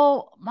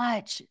so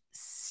much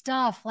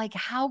stuff. Like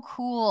how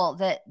cool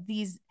that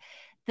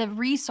the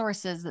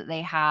resources that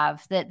they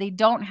have, that they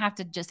don't have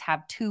to just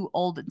have 2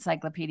 old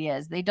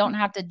encyclopedias. They don't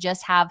have to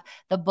just have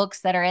the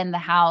books that are in the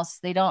house.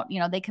 They don't,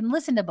 they can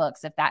listen to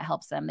books if that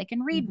helps them. They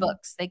can read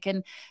books. They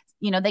can,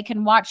 they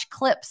can watch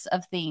clips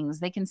of things.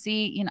 They can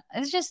see,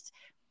 it's just,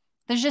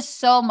 there's just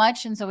so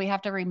much. And so we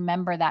have to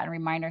remember that and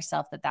remind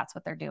ourselves that that's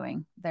what they're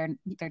doing.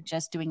 They're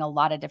just doing a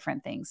lot of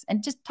different things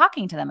and just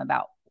talking to them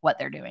about what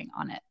they're doing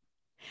on it.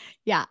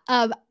 Yeah.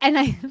 And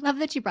I love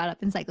that you brought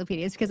up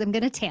encyclopedias, because I'm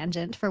going to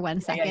tangent for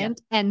 1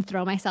 second and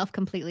throw myself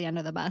completely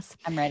under the bus.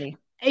 I'm ready.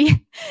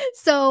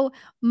 So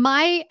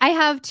I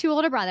have 2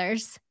 older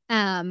brothers.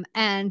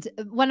 And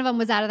one of them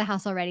was out of the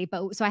house already,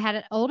 so I had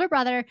an older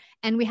brother,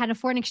 and we had a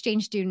foreign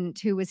exchange student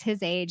who was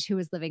his age, who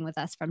was living with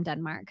us from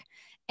Denmark.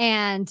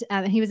 And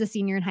he was a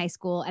senior in high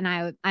school,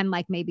 and I'm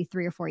like maybe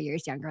 3 or 4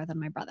 years younger than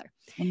my brother.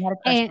 And you had a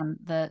crush on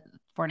the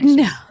foreign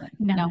exchange student?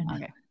 No.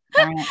 Okay.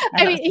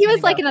 I mean, he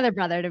was like another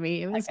brother to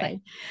me. It was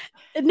fine.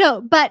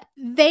 No, but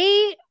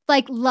they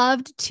like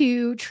loved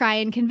to try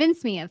and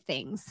convince me of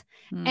things.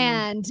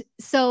 And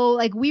so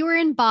like we were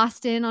in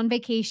Boston on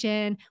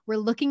vacation. We're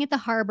looking at the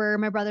harbor.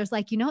 My brother's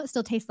like, it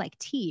still tastes like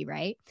tea,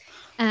 right?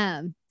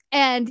 And,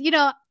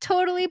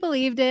 totally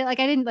believed it. Like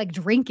I didn't like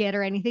drink it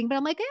or anything, but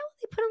I'm like, oh,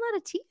 they put a lot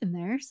of tea in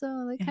there. So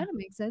like kind of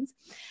makes sense.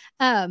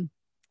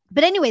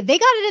 But anyway, they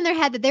got it in their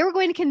head that they were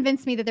going to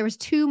convince me that there was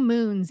 2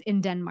 moons in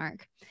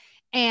Denmark.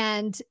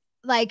 And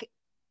like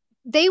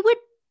they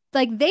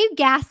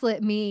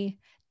gaslit me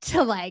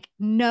to like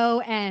no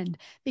end,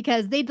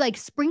 because they'd like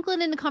sprinkle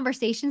it into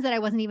conversations that I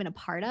wasn't even a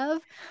part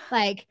of.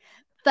 Like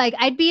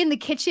I'd be in the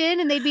kitchen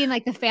and they'd be in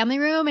like the family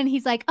room, and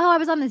he's like, oh, I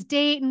was on this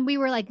date and we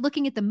were like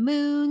looking at the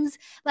moons.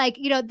 Like,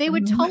 they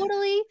would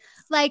totally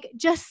like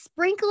just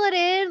sprinkle it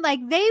in. Like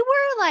they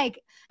were like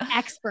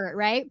expert,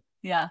 right?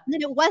 Yeah. And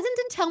then it wasn't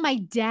until my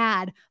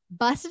dad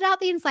busted out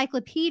the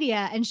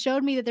encyclopedia and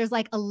showed me that there's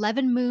like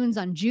 11 moons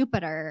on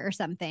Jupiter or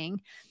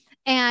something.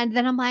 And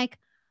then I'm like,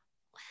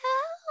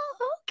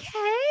 well,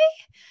 okay.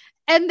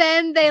 And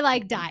then they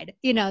like died,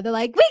 they're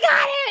like, we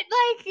got it.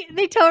 Like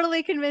they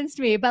totally convinced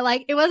me. But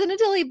like, it wasn't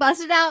until he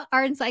busted out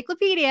our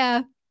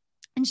encyclopedia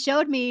and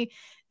showed me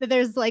that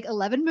there's like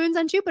 11 moons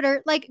on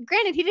Jupiter. Like,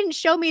 granted, he didn't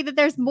show me that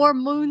there's more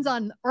moons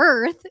on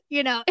Earth,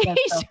 he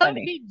showed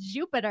me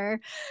Jupiter.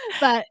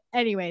 But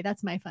anyway,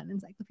 that's my fun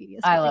encyclopedia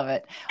story. I love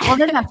it. Well,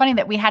 isn't that funny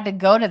that we had to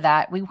go to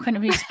that? We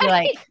couldn't just be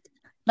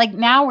like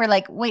now we're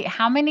like, wait,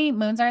 how many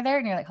moons are there?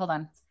 And you're like, hold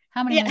on,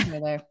 how many moons are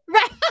there?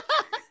 Right.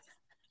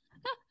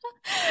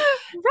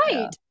 Right.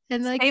 Yeah.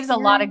 And like saves a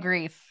lot of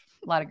grief.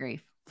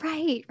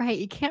 Right.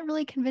 You can't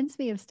really convince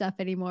me of stuff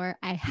anymore.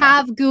 I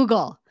have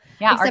Google.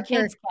 Yeah. Our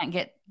kids can't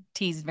get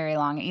teased very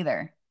long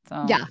either.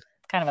 So yeah,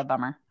 it's kind of a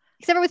bummer.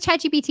 Except for with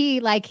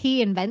ChatGPT, like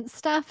he invents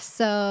stuff.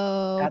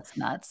 So that's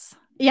nuts.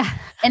 Yeah.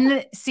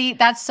 And see,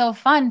 that's so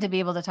fun to be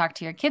able to talk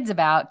to your kids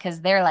about,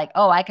 because they're like,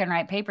 oh, I can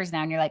write papers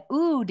now. And you're like,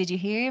 ooh, did you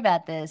hear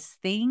about this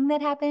thing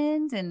that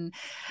happened? And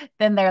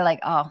then they're like,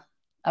 oh,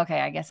 okay,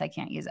 I guess I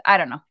can't use it. I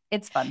don't know.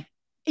 It's fun.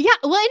 Yeah.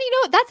 Well,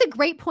 and that's a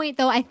great point,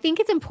 though. I think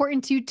it's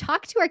important to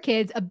talk to our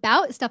kids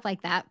about stuff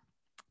like that.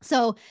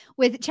 So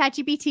with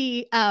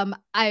ChatGPT,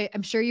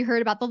 I'm sure you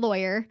heard about the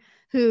lawyer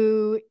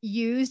who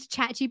used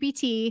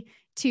ChatGPT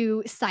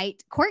to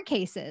cite court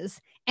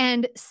cases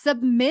and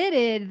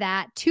submitted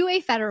that to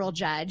a federal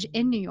judge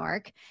in New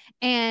York.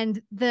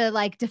 And the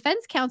like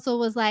defense counsel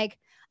was like,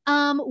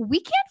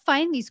 we can't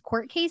find these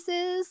court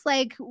cases.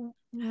 Like,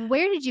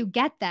 where did you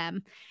get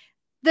them?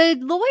 The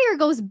lawyer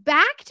goes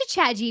back to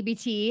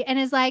ChatGPT and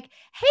is like,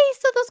 hey,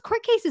 so those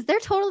court cases, they're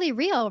totally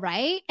real,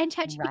 right? And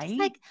ChatGPT's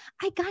like,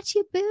 I got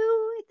you,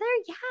 boo.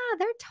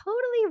 They're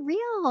totally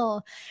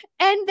real.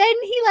 And then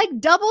he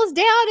like doubles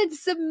down and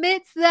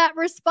submits that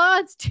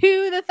response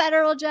to the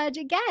federal judge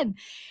again.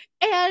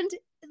 And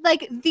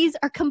like, these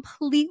are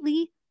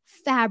completely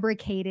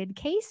fabricated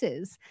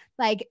cases.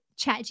 Like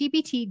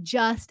ChatGPT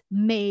just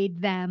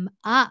made them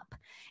up.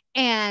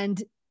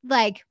 And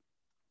like,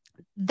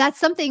 that's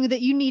something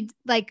that you need,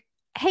 like,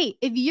 hey,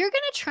 if you're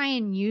going to try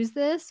and use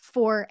this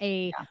for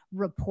a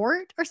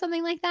report or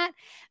something like that,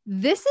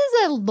 this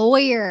is a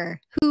lawyer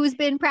who's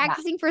been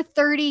practicing for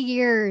 30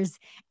 years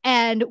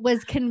and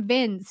was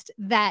convinced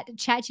that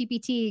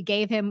ChatGPT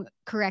gave him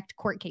correct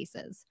court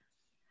cases.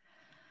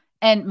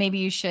 And maybe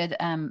you should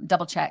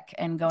double check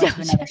and go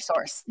into another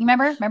source. You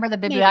remember the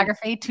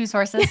bibliography? Maybe. 2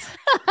 sources.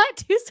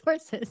 2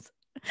 sources.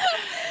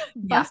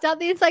 Bust out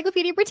the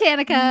Encyclopedia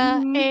Britannica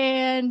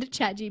and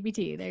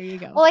ChatGPT. There you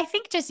go. Well, I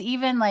think just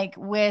even like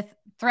with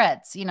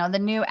Threads, the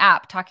new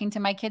app, talking to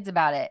my kids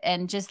about it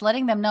and just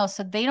letting them know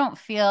so they don't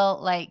feel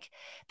like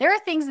there are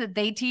things that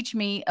they teach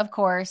me, of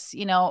course,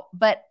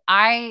 but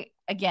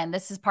again,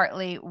 this is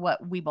partly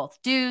what we both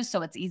do.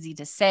 So it's easy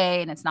to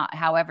say and it's not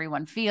how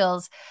everyone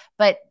feels.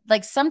 But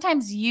like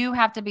sometimes you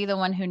have to be the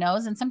one who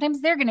knows and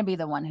sometimes they're going to be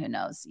the one who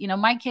knows.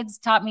 My kids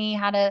taught me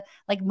how to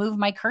like move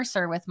my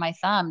cursor with my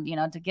thumb,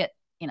 to get,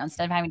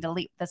 instead of having to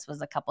leap. This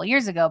was a couple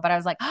years ago, but I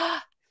was like,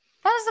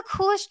 that was the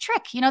coolest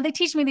trick. You know, they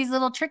teach me these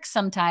little tricks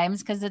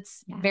sometimes because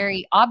it's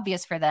very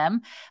obvious for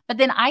them. But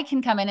then I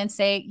can come in and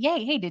say,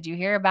 yay, hey, did you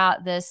hear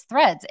about this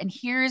Threads? And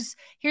here's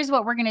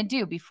what we're going to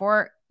do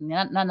before.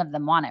 None of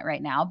them want it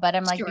right now, but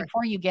I'm like,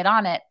 before you get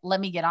on it, let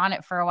me get on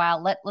it for a while.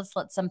 Let's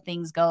let some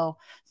things go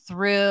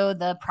through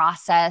the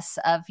process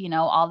of, you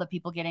know, all the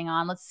people getting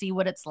on. Let's see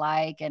what it's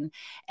like, and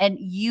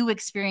you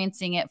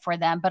experiencing it for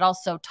them, but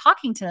also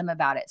talking to them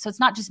about it. So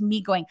it's not just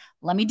me going,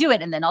 let me do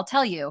it and then I'll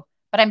tell you,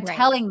 but I'm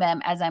telling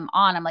them as I'm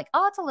on. I'm like,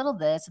 oh, it's a little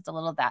this, it's a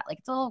little that, like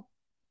it's a little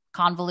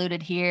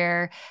convoluted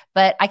here,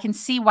 but I can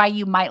see why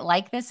you might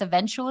like this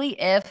eventually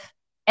if,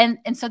 and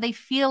so they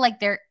feel like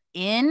they're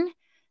in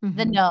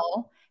the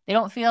know. They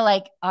don't feel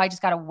like, oh, I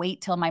just got to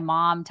wait till my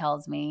mom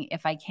tells me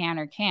if I can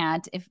or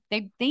can't. If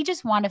they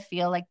just want to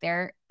feel like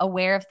they're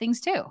aware of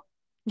things too.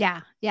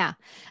 Yeah. Yeah.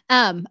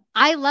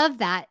 I love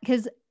that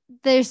because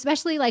there's,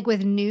 especially like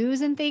with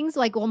news and things,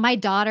 like, well, my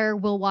daughter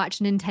will watch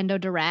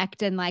Nintendo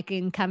Direct and like,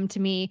 and come to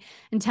me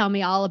and tell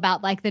me all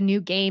about like the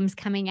new games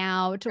coming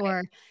out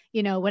or,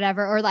 you know,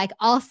 whatever. Or like,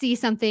 I'll see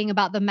something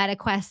about the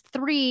MetaQuest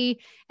 3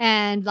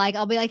 and like,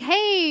 I'll be like,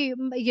 hey,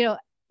 you know,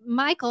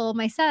 Michael,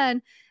 my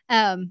son,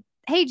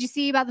 hey, did you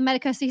see about the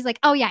MetaQuest? He's like,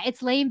 oh yeah,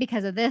 it's lame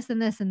because of this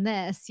and this and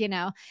this, you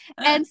know?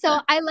 And so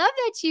I love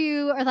that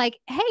you are like,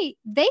 hey,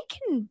 they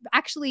can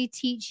actually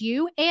teach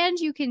you and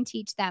you can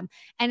teach them.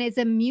 And it's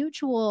a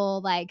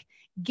mutual like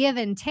give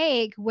and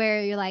take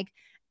where you're like,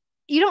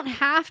 you don't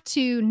have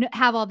to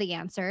have all the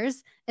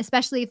answers,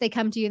 especially if they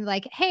come to you and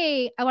like,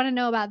 hey, I want to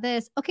know about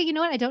this. Okay, you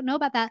know what? I don't know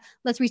about that.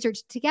 Let's research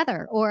it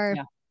together. Or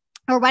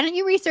why don't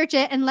you research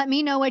it and let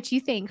me know what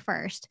you think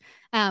first?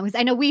 Because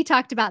I know we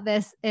talked about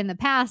this in the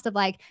past of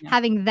like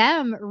having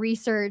them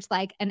research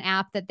like an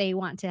app that they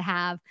want to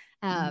have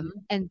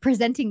and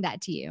presenting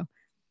that to you.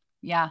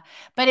 Yeah.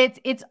 But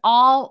it's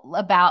all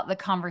about the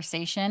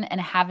conversation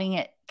and having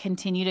it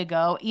continue to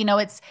go. You know,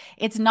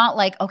 it's not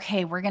like,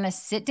 okay, we're going to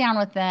sit down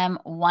with them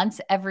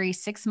once every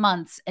 6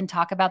 months and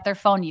talk about their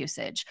phone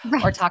usage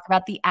or talk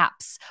about the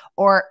apps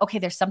or, okay,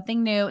 there's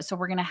something new. So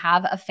we're going to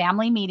have a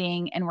family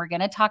meeting and we're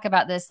going to talk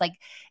about this. Like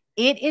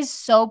it is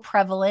so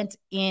prevalent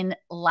in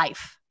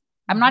life.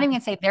 I'm not even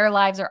going to say their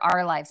lives or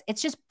our lives.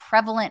 It's just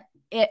prevalent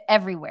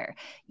everywhere.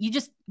 You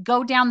just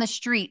go down the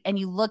street and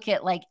you look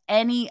at like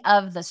any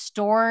of the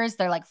stores,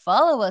 they're like,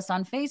 follow us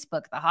on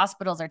Facebook. The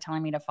hospitals are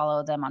telling me to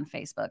follow them on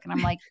Facebook. And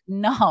I'm like,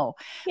 no,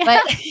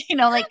 but you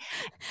know, like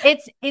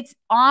it's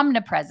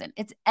omnipresent.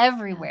 It's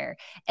everywhere.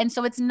 And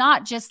so it's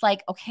not just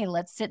like, okay,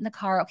 let's sit in the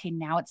car. Okay,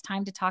 now it's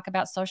time to talk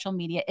about social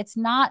media. It's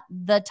not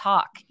the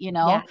talk, you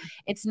know,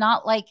 it's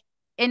not like,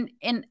 and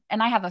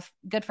I have a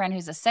good friend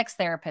who's a sex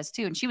therapist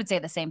too. And she would say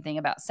the same thing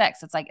about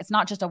sex. It's like, it's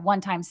not just a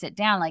one-time sit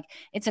down, like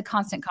it's a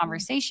constant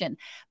conversation.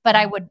 But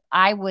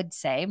I would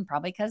say,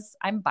 probably because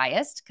I'm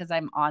biased, because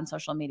I'm on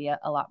social media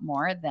a lot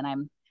more than I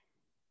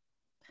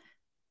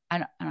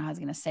don't know how I was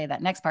going to say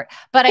that next part,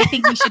 but I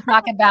think we should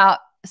talk about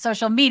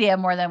social media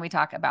more than we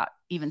talk about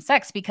even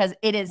sex, because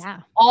it is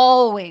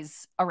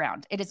always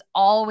around. It is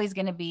always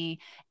going to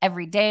be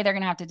every day. They're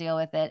going to have to deal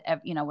with it,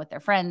 you know, with their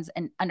friends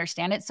and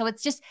understand it. So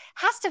it's just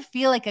has to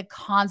feel like a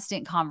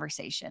constant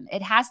conversation.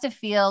 It has to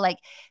feel like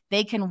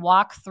they can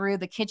walk through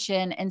the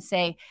kitchen and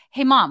say,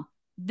 hey, mom,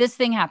 this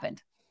thing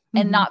happened,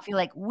 and not feel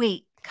like,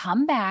 wait,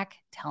 come back,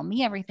 tell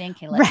me everything.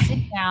 Okay, let's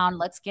sit down.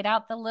 Let's get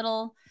out the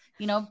little,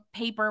 you know,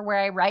 paper where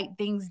I write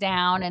things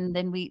down and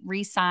then we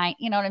re-sign,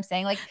 you know what I'm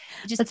saying? Like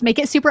just let's make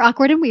it super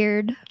awkward and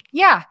weird.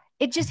 Yeah.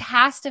 It just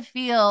has to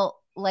feel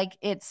like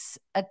it's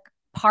a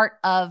part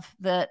of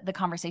the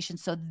conversation.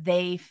 So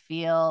they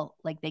feel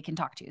like they can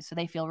talk to you. So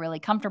they feel really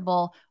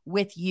comfortable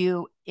with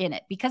you in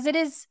it, because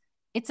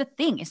it's a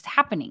thing. It's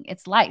happening.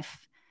 It's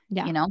life,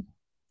 you know?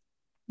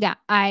 Yeah.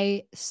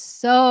 I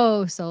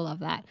so love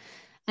that.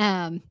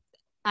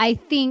 I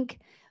think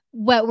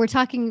what we're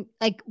talking,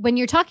 like when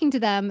you're talking to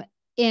them,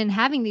 in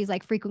having these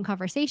like frequent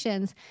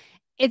conversations,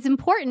 it's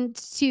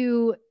important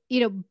to, you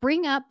know,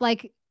 bring up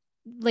like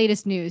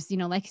latest news, you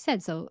know, like you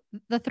said, so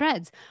the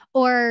Threads,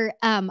 or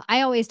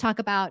I always talk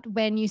about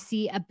when you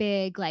see a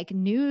big like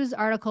news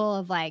article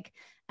of like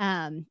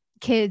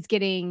kids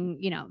getting,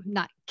 you know,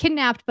 not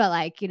kidnapped, but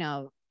like, you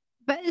know,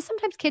 but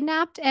sometimes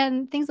kidnapped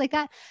and things like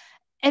that.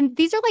 And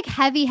these are like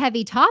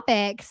heavy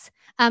topics.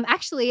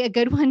 Actually, a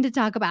good one to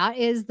talk about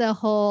is the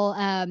whole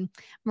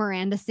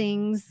Miranda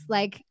Sings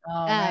like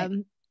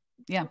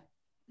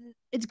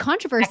it's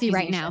controversy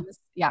right now.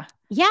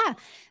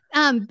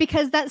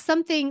 Because that's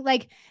something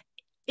like,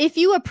 if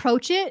you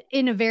approach it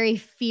in a very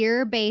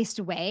fear-based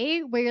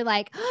way where you're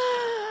like,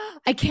 oh,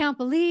 I can't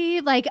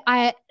believe like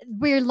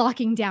we're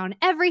locking down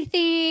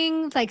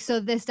everything, like, so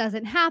this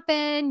doesn't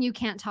happen, you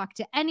can't talk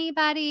to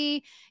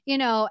anybody, you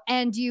know,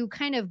 and you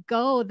kind of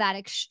go that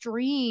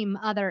extreme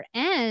other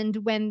end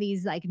when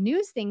these like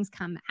news things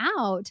come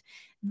out,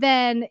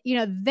 then, you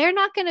know, they're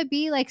not going to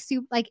be like,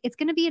 like it's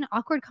going to be an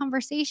awkward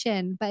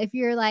conversation. But if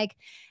you're like,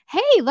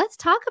 hey, let's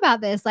talk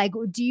about this. Like,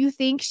 do you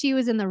think she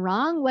was in the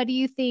wrong? What do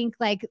you think?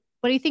 Like,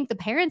 what do you think the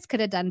parents could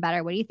have done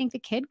better? What do you think the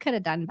kid could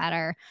have done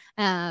better?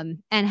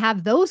 And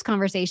have those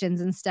conversations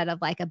instead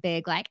of like a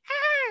big like,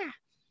 ah.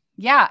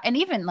 Yeah. And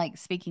even like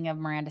speaking of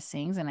Miranda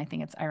Sings, and I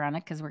think it's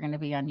ironic because we're going to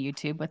be on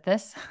YouTube with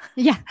this.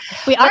 Yeah.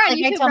 We are on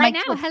YouTube right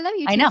now. Kids, hello,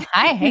 YouTube. I know.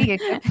 Hi. Hey,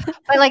 YouTube.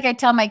 But like I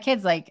tell my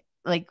kids, like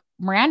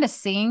Miranda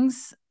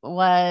Sings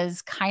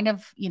was kind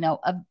of, you know,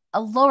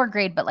 a lower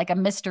grade, but like a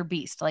Mr.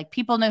 Beast. Like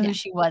people know who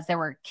she was. There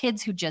were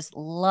kids who just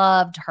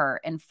loved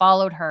her and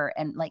followed her.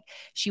 And like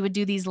she would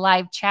do these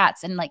live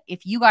chats. And like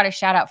if you got a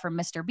shout out from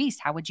Mr. Beast,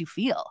 how would you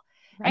feel?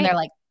 Right. And they're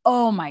like,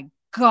 oh my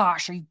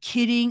gosh, are you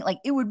kidding? Like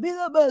it would be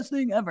the best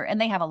thing ever. And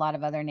they have a lot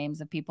of other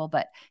names of people,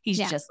 but he's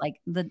just like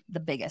the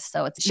biggest.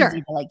 So it's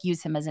easy to like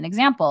use him as an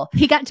example.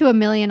 He got to 1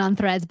 million on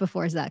Threads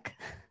before Zuck.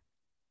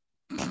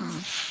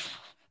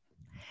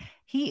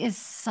 He is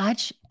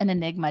such an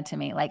enigma to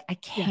me. Like I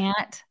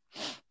can't,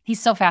 he's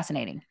so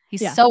fascinating.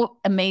 He's so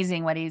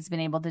amazing what he's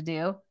been able to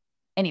do.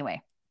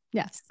 Anyway.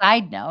 Yeah.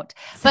 Side note.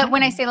 But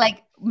when I say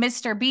like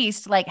Mr.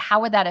 Beast, like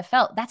how would that have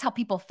felt? That's how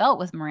people felt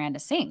with Miranda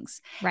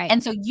Sings. Right.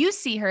 And so you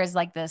see her as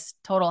like this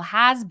total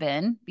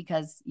has-been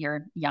because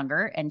you're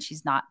younger and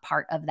she's not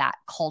part of that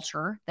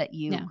culture that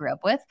you grew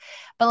up with.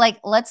 But like,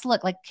 let's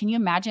look, like, can you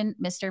imagine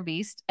Mr.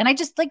 Beast? And I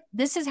just like,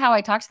 this is how I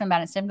talk to them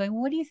about it. Instead of going,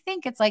 what do you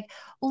think? It's like,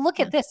 well, look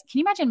at this. Can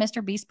you imagine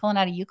Mr. Beast pulling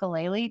out a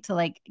ukulele to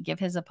like give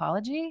his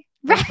apology?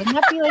 Like, wouldn't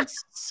that be like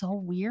so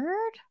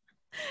weird?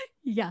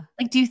 Yeah.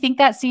 Like, do you think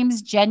that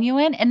seems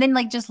genuine? And then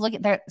like, just look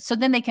at their, so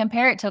then they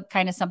compare it to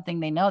kind of something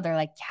they know. They're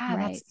like,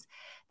 yeah,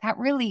 that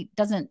really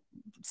doesn't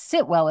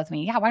sit well with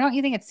me. Yeah. Why don't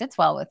you think it sits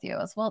well with you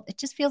as well? It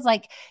just feels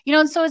like, you know,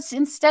 and so it's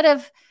instead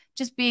of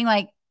just being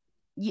like,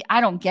 yeah, I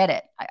don't get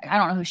it. I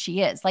don't know who she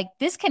is. Like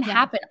this can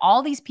happen.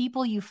 All these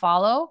people you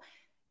follow,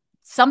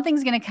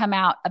 something's going to come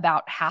out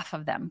about half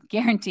of them.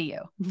 Guarantee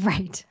you.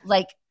 Right.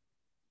 Like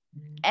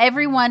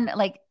everyone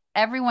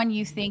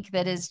you think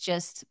that is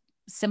just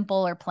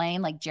simple or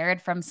plain, like Jared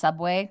from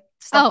Subway,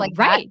 stuff like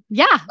that.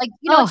 Yeah. Like,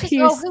 you know,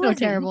 he was so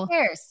terrible. Who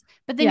cares?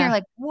 But then you're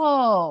like,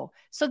 whoa.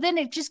 So then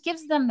it just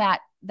gives them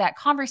that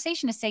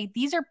conversation to say,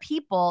 these are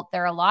people,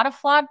 there are a lot of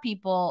flawed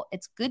people.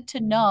 It's good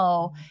to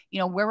know, you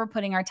know, where we're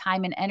putting our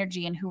time and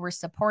energy and who we're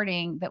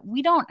supporting, that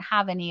we don't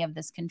have any of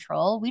this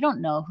control. We don't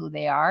know who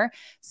they are.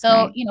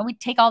 So, you know, we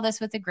take all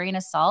this with a grain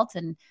of salt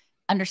and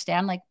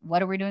understand like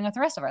what are we doing with the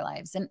rest of our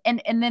lives, and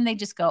then they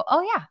just go,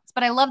 oh yeah.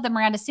 But I love the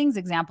Miranda Sings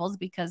examples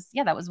because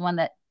that was one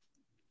that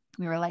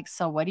we were like,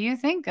 so what do you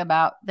think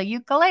about the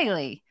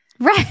ukulele?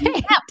 Right.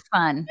 That's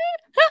fun.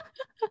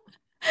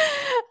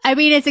 I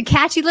mean, it's a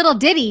catchy little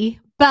ditty,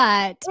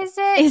 but is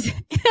it?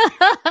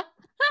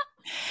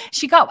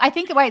 I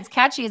think why it's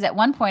catchy is at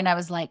one point I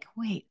was like,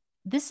 wait,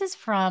 this is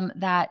from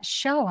that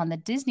show on the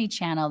Disney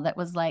Channel that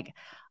was like,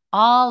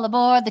 all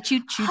aboard the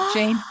choo-choo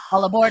train,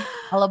 all aboard,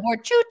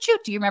 choo-choo.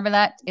 Do you remember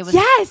that? It was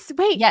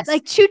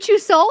like Choo Choo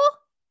Soul?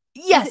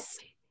 Yes.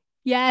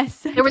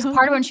 Yes. There was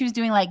part of when she was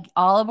doing like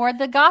all aboard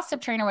the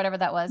gossip train or whatever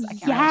that was. I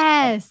can't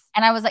remember.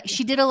 And I was like,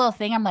 she did a little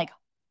thing. I'm like,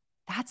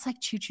 that's like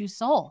Choo Choo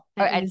Soul.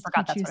 I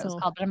forgot that's what it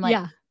was called, but I'm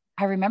like,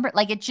 I remember,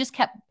 like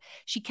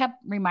she kept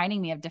reminding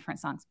me of different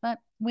songs, but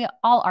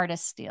all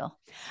artists steal.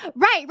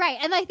 Right.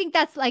 And I think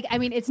that's like, I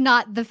mean, it's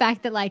not the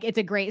fact that like, it's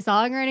a great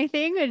song or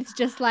anything. It's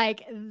just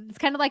like, it's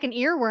kind of like an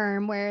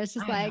earworm where it's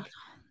just like.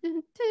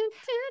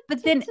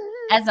 But then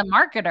as a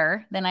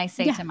marketer, then I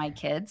say to my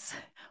kids,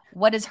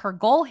 what is her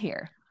goal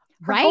here?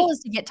 Her goal is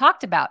to get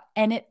talked about.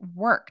 And it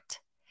worked.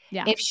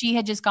 Yeah. If she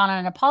had just gone on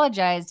and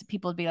apologized,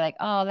 people would be like,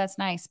 oh, that's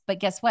nice. But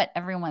guess what?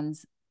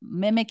 Everyone's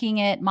mimicking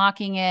it,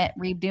 mocking it,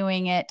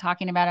 redoing it,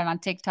 talking about it on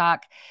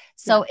TikTok.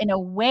 So in a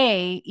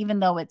way, even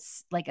though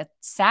it's like a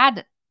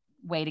sad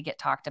way to get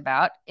talked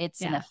about,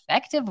 it's an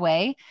effective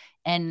way.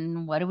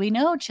 And what do we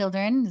know,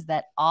 children, is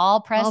that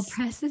all press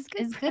is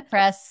good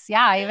press.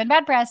 Yeah, even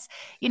bad press,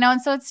 you know.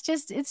 And so it's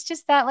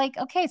just that like,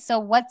 okay, so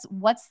what's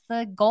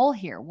the goal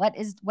here? What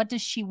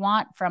does she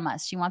want from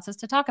us? She wants us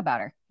to talk about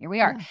her. Here we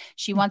are.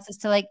 She wants us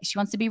to she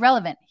wants to be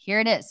relevant. Here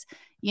it is.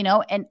 You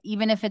know, and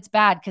even if it's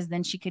bad, because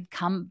then she could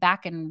come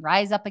back and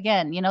rise up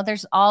again. You know,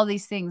 there's all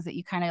these things that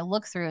you kind of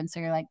look through. And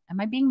so you're like,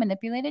 am I being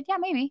manipulated? Yeah,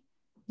 maybe.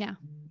 Yeah.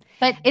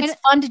 But it's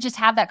fun to just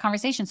have that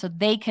conversation so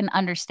they can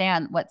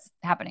understand what's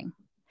happening.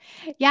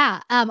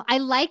 Yeah. I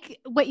like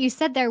what you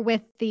said there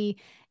with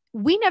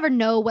we never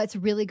know what's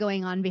really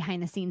going on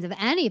behind the scenes of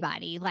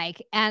anybody.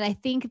 And I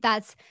think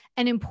that's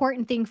an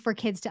important thing for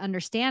kids to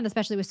understand,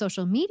 especially with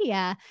social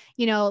media.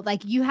 You know,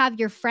 like you have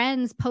your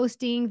friends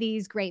posting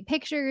these great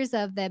pictures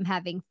of them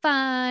having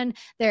fun.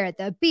 They're at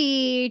the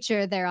beach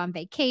or they're on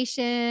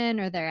vacation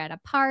or they're at a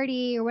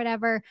party or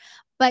whatever,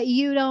 but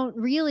you don't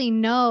really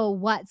know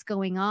what's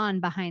going on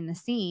behind the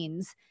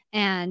scenes.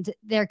 And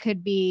there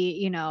could be,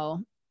 you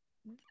know,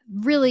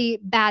 really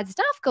bad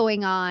stuff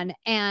going on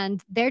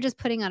and they're just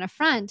putting on a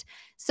front.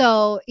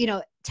 So, you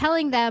know,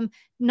 telling them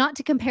not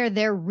to compare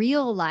their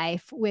real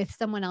life with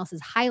someone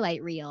else's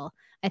highlight reel,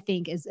 I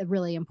think is a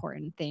really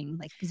important thing,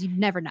 like, because you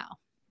never know.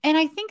 And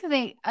I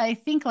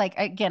think like,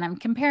 again, I'm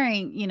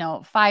comparing, you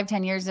know,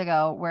 5-10 years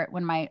ago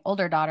when my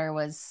older daughter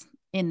was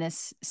in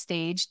this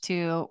stage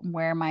to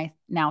where my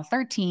now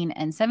 13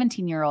 and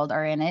 17-year-old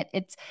are in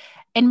it.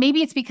 And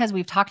maybe it's because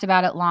we've talked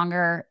about it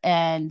longer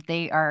and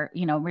they are,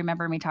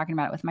 remember me talking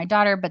about it with my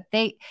daughter, but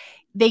they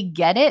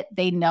get it.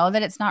 They know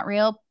that it's not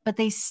real, but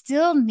they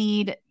still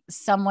need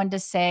someone to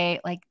say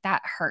like,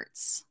 that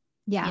hurts.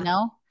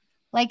 Yeah.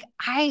 Like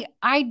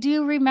I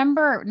do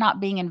remember not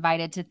being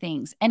invited to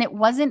things, and it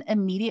wasn't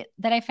immediate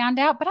that I found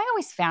out, but I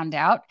always found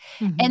out.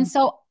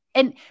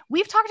 And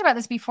we've talked about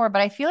this before,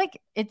 but I feel like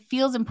it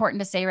feels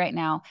important to say right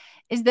now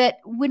is that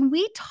when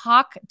we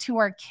talk to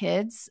our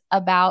kids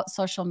about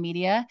social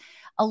media,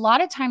 a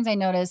lot of times I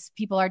notice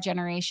people our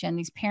generation,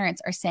 these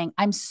parents are saying,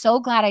 I'm so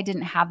glad I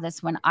didn't have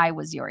this when I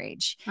was your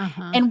age.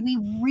 And we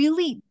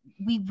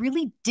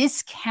really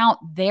discount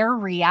their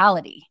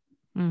reality.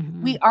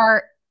 We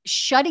are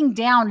shutting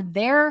down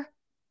their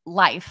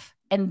life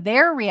and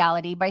their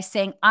reality by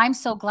saying, I'm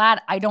so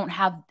glad I didn't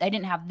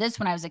have this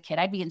when I was a kid.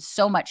 I'd be in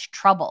so much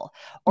trouble,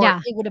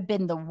 or it would have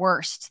been the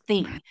worst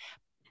thing.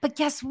 But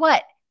guess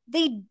what?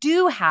 They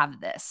do have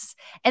this.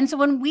 And so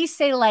when we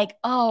say like,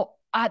 oh,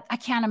 I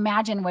can't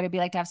imagine what it'd be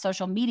like to have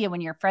social media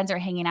when your friends are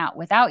hanging out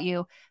without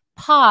you,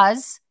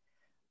 pause.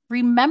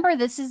 Remember,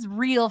 this is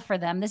real for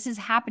them. This is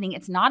happening.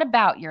 It's not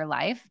about your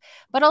life,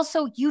 but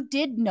also you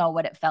did know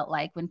what it felt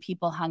like when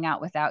people hung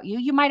out without you.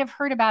 You might have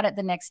heard about it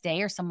the next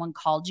day, or someone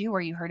called you, or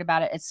you heard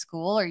about it at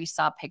school, or you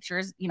saw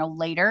pictures,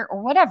 later,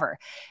 or whatever.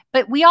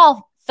 But we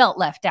all felt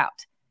left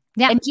out.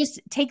 Yeah. And just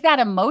take that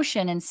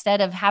emotion instead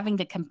of having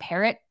to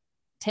compare it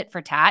tit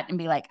for tat and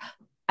be like,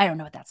 I don't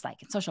know what that's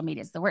like. And social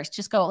media is the worst.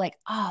 Just go like,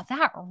 oh,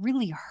 that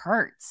really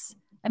hurts.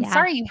 I'm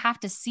sorry you have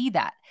to see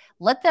that.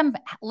 Let them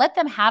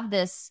have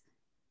this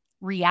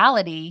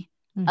reality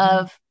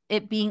of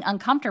it being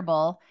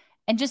uncomfortable,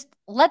 and just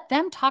let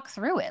them talk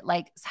through it.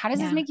 Like, how does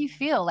this make you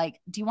feel? Like,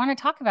 do you want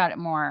to talk about it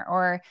more?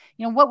 Or,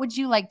 what would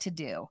you like to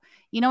do?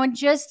 And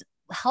just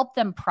help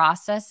them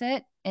process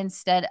it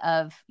instead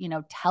of,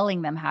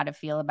 telling them how to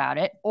feel about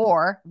it.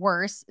 Or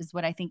worse is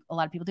what I think a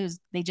lot of people do is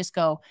they just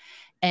go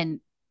and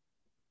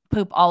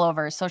poop all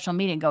over social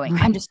media going,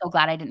 I'm just so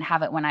glad I didn't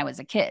have it when I was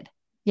a kid.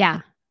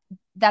 Yeah.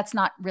 That's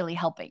not really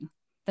helping.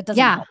 That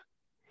doesn't help.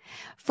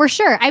 For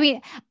sure. I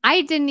mean,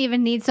 I didn't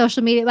even need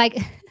social media. Like,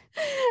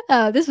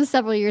 this was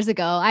several years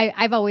ago.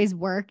 I've always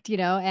worked,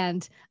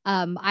 and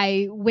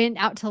I went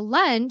out to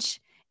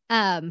lunch,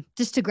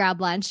 just to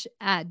grab lunch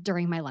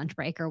during my lunch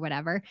break or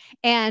whatever.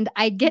 And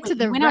I get to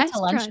the you went restaurant.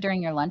 Out to lunch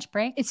during your lunch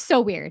break? It's so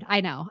weird.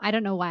 I know. I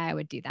don't know why I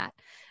would do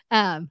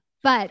that.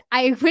 But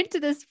I went to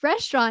this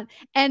restaurant,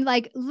 and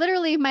like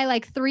literally my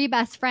like 3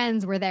 best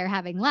friends were there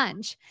having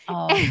lunch.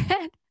 Oh.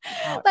 And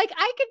like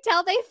I could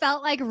tell they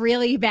felt like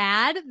really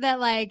bad that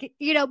like,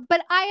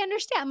 but I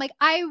understand. Like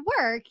I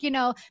work,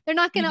 they're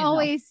not going to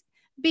always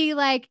be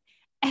like,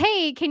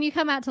 hey, can you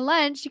come out to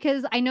lunch?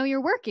 Because I know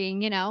you're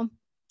working,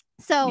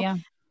 So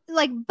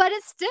like, but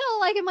it's still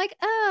like, I'm like,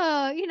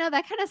 oh,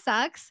 that kind of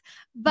sucks.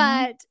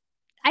 But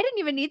I didn't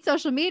even need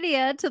social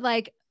media to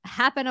like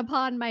happen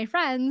upon my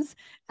friends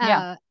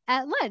at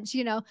lunch,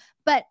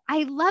 but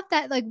I love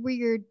that, like where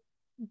you're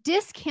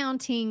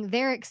discounting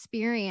their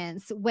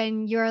experience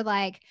when you're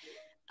like,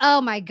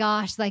 oh my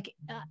gosh, like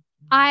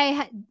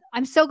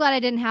I'm so glad I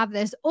didn't have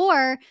this.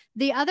 Or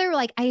the other,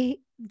 like I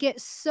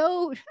get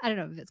so, I don't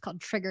know if it's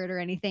called triggered or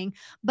anything,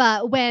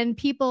 but when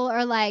people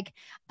are like,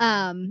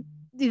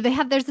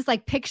 there's this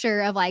like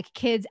picture of like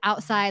kids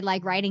outside,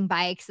 like riding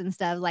bikes and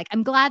stuff. Like,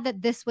 I'm glad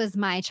that this was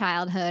my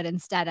childhood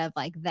instead of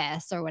like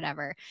this or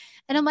whatever.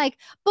 And I'm like,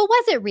 but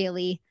was it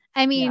really?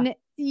 I mean,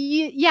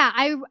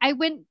 I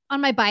went on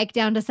my bike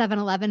down to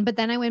 7-Eleven, but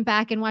then I went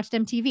back and watched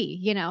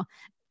MTV.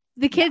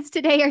 The kids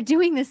today are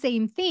doing the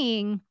same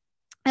thing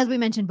as we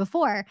mentioned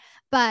before,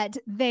 but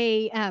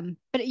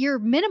but you're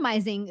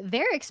minimizing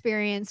their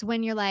experience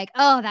when you're like,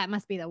 oh, that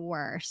must be the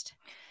worst.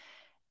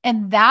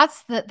 And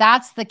that's the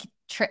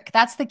trick.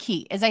 That's the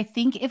key, is I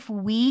think if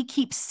we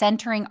keep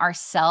centering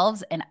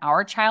ourselves and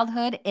our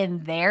childhood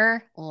in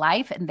their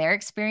life and their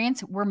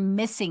experience, we're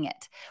missing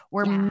it.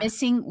 We're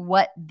missing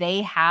what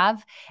they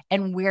have,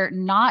 and we're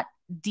not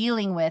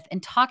dealing with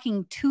and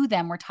talking to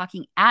them. We're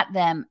talking at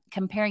them,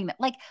 comparing them.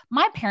 Like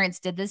my parents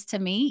did this to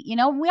me,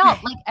 we all,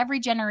 like every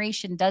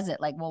generation does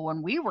it. Like, well,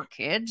 when we were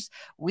kids,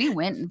 we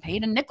went and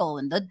paid a nickel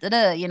and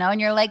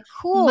and you're like,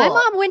 cool. My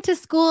mom went to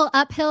school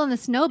uphill in the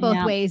snow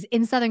both ways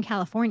in Southern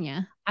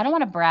California. I don't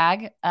want to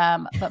brag,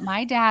 but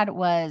my dad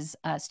was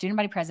a student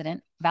body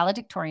president,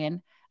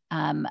 valedictorian,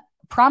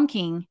 prom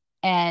king,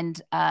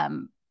 and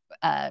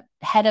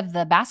head of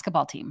the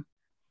basketball team.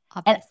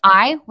 Obviously. And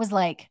I was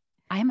like,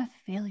 I'm a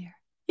failure.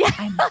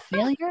 I'm a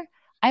failure.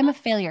 I'm a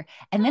failure.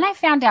 And then I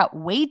found out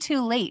way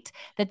too late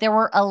that there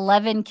were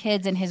 11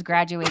 kids in his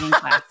graduating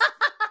class.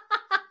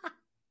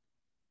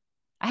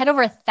 I had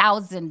over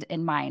 1,000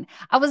 in mine.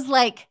 I was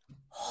like,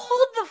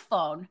 hold the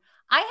phone.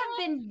 I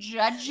have been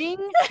judging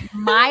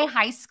my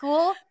high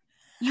school.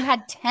 You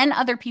had 10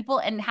 other people,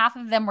 and half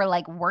of them were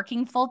like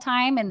working full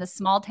time in the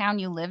small town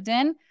you lived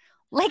in.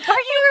 Like, you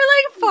were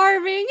like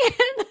farming.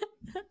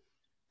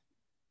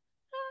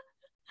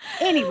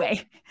 Anyway,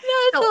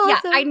 That's so yeah,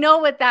 awesome. I know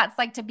what that's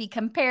like to be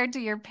compared to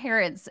your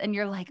parents and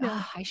you're like,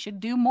 oh, I should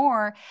do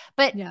more.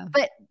 But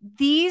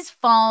these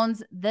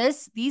phones,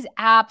 these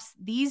apps,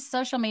 these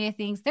social media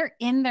things, they're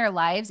in their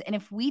lives. And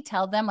if we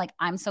tell them like,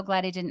 I'm so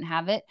glad I didn't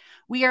have it,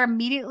 we are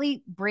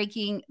immediately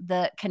breaking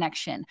the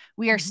connection.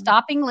 We are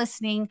stopping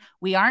listening.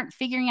 We aren't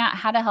figuring out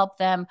how to help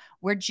them.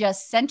 We're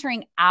just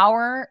centering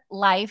our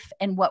life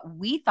and what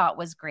we thought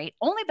was great,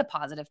 only the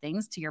positive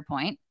things, to your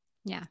point.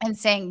 Yeah. And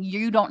saying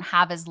you don't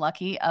have as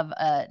lucky of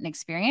an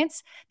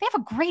experience. They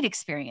have a great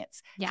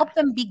experience. Yeah. Help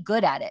them be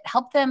good at it.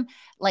 Help them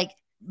like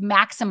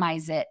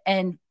maximize it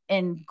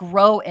and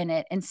grow in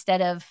it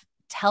instead of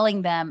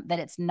telling them that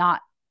it's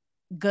not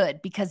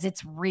good, because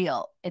it's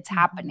real. It's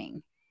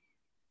happening.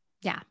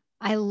 Yeah.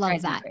 I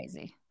love that.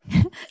 Crazy.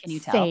 Can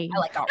you tell? Same. I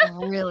like got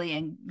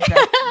really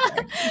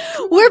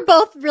We're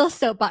both real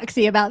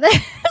soapboxy about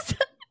this.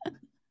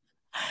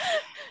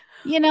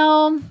 You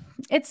know,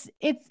 it's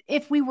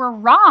if we were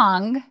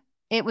wrong,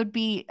 it would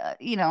be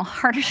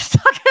harder to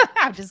talk about.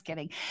 I'm just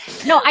kidding.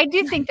 No, I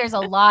do think there's a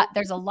lot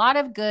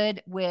of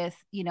good with,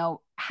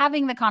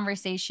 having the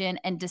conversation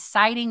and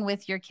deciding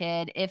with your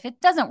kid if it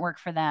doesn't work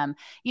for them.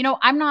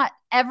 I'm not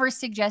ever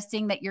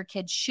suggesting that your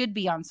kid should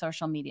be on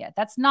social media.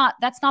 That's not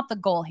the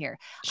goal here.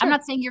 Sure. I'm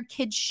not saying your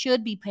kid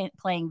should be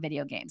playing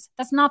video games.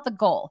 That's not the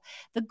goal.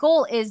 The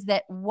goal is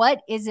that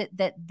what is it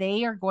that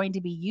they are going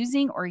to be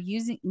using or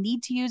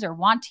need to use or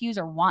want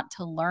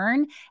to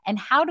learn, and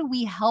how do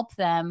we help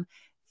them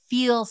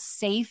feel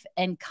safe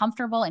and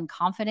comfortable and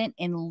confident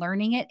in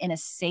learning it in a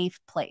safe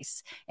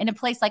place, in a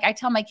place like I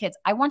tell my kids,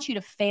 I want you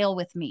to fail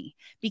with me,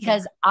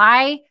 because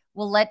I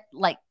will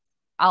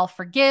I'll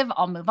forgive,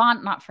 I'll move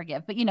on, not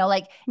forgive, but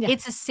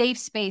it's a safe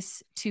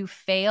space to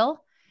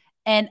fail.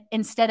 And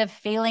instead of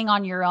failing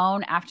on your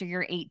own after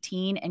you're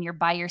 18 and you're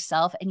by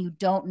yourself and you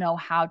don't know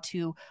how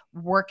to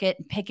work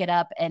it, pick it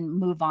up and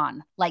move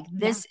on,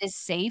 this is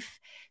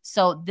safe.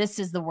 So this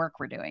is the work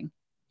we're doing.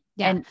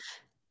 Yeah. And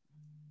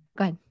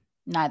go ahead.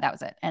 No, that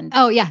was it. And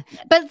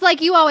but it's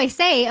like you always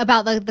say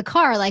about the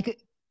car,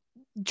 like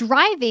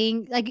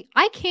driving, like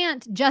I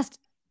can't just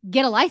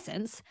get a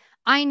license.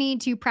 I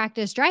need to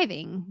practice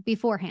driving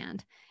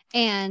beforehand.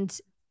 And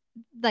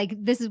like,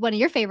 this is one of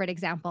your favorite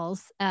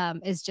examples,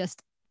 is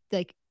just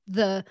like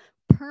the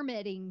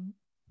permitting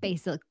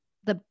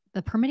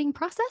the permitting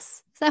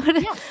process. Is that what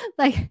it is?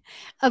 Like,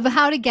 of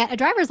how to get a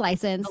driver's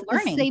license?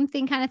 The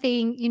same kind of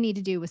thing you need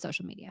to do with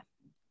social media.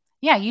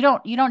 Yeah, you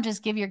don't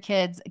just give your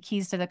kids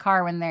keys to the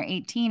car when they're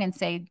 18 and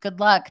say, good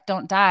luck,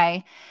 don't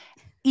die.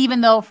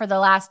 Even though for the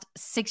last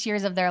 6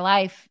 years of their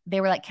life, they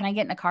were like, can I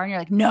get in a car? And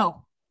you're like,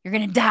 no, you're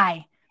going to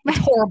die. It's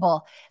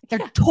horrible. They're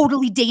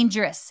totally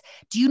dangerous.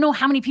 Do you know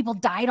how many people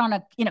died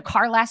in a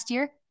car last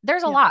year?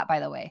 There's a lot,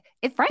 by the way.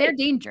 They're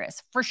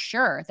dangerous for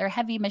sure. They're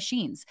heavy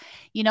machines,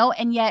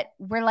 and yet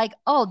we're like,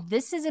 oh,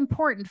 this is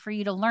important for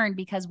you to learn,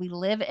 because we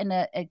live in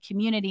a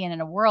community and in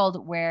a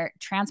world where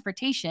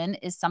transportation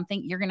is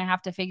something you're going to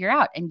have to figure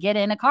out and get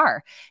in a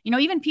car.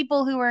 Even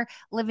people who are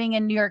living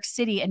in New York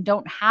City and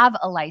don't have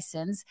a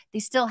license, they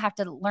still have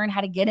to learn how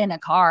to get in a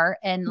car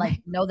and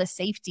know the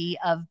safety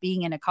of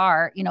being in a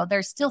car.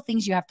 There's still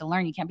things you have to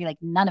learn. You can't be like,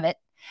 none of it.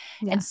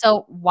 Yeah. And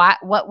so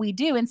what we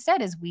do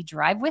instead is we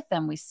drive with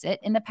them. We sit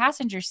in the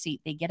passenger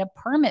seat. They get a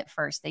permit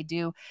first. They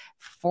do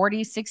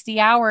 40, 60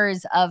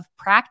 hours of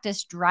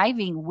practice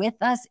driving with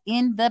us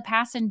in the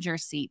passenger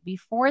seat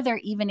before they're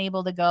even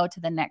able to go to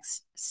the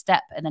next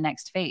step in the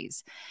next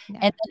phase. Yeah.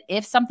 And then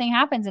if something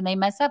happens and they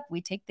mess up,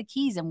 we take the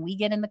keys and we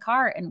get in the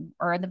car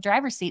or in the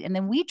driver's seat, and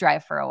then we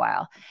drive for a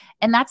while.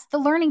 And that's the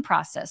learning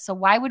process. So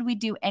why would we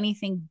do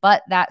anything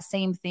but that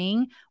same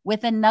thing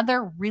with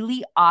another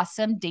really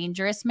awesome,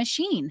 dangerous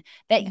machine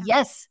that,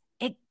 yes,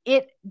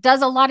 it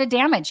does a lot of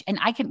damage, and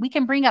we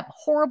can bring up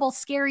horrible,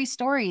 scary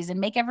stories and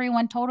make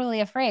everyone totally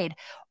afraid.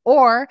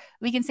 Or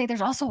we can say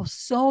there's also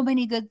so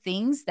many good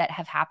things that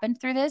have happened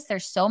through this.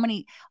 There's so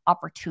many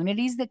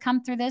opportunities that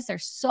come through this.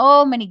 There's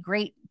so many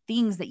great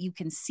things that you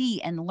can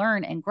see and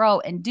learn and grow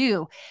and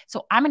do.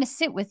 So I'm going to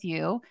sit with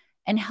you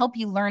and help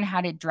you learn how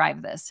to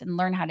drive this and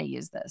learn how to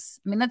use this.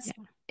 I mean,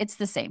 it's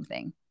the same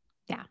thing.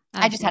 Yeah.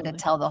 Absolutely. I just had to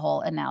tell the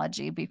whole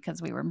analogy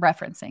because we were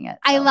referencing it.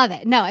 So. I love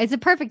it. No, it's a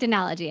perfect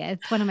analogy.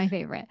 It's one of my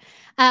favorite.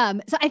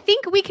 So I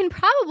think we can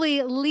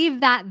probably leave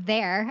that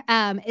there.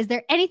 Is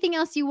there anything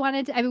else you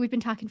wanted to, we've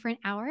been talking for an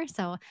hour,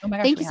 so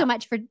thank you so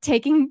much for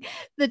taking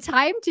the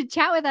time to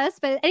chat with us.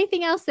 But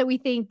anything else that we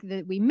think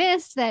that we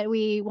missed that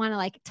we want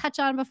to touch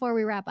on before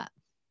we wrap up?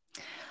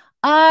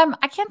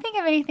 I can't think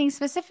of anything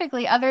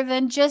specifically other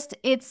than just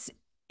it's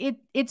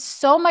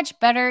so much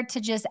better to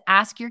just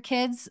ask your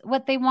kids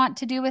what they want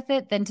to do with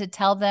it than to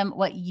tell them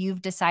what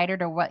you've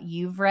decided or what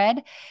you've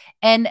read.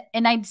 And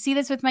I see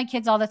this with my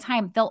kids all the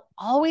time. They'll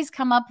always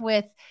come up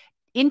with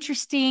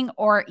interesting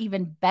or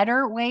even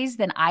better ways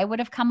than I would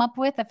have come up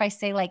with if I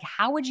say,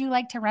 how would you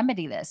like to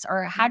remedy this?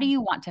 Or how do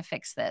you want to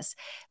fix this?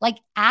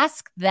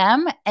 Ask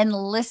them and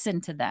listen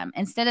to them.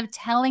 Instead of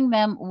telling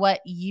them what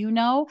you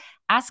know,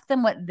 ask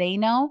them what they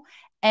know.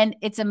 And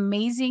it's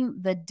amazing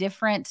the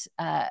different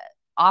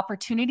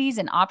opportunities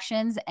and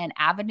options and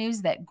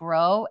avenues that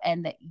grow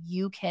and that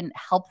you can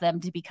help them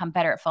to become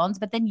better at phones,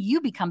 but then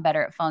you become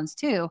better at phones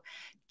too,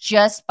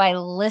 just by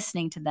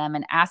listening to them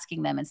and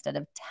asking them instead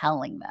of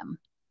telling them.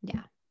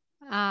 Yeah,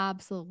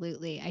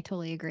 absolutely. I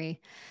totally agree.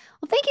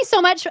 Well, thank you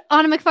so much,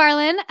 Anna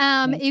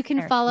McFarlane. You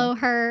can follow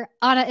her.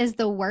 Anna is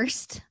the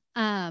worst,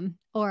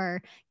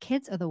 or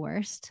Kids Are the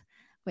Worst,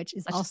 which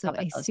is also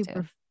a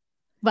super.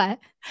 What?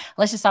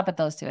 Let's just stop at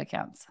those two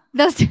accounts.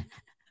 Those.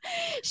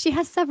 She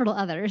has several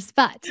others,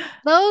 but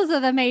those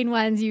are the main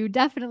ones you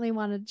definitely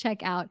want to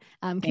check out.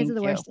 Kids Are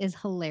the Worst is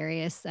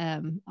hilarious.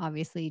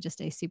 Obviously, just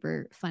a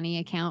super funny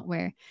account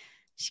where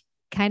she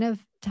kind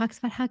of talks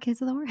about how kids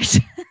are the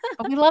worst.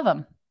 But we love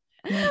them.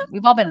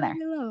 We've all been there.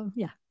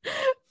 Yeah,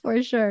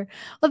 for sure.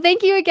 Well,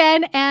 thank you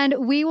again.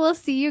 And we will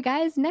see you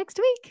guys next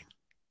week.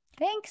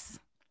 Thanks.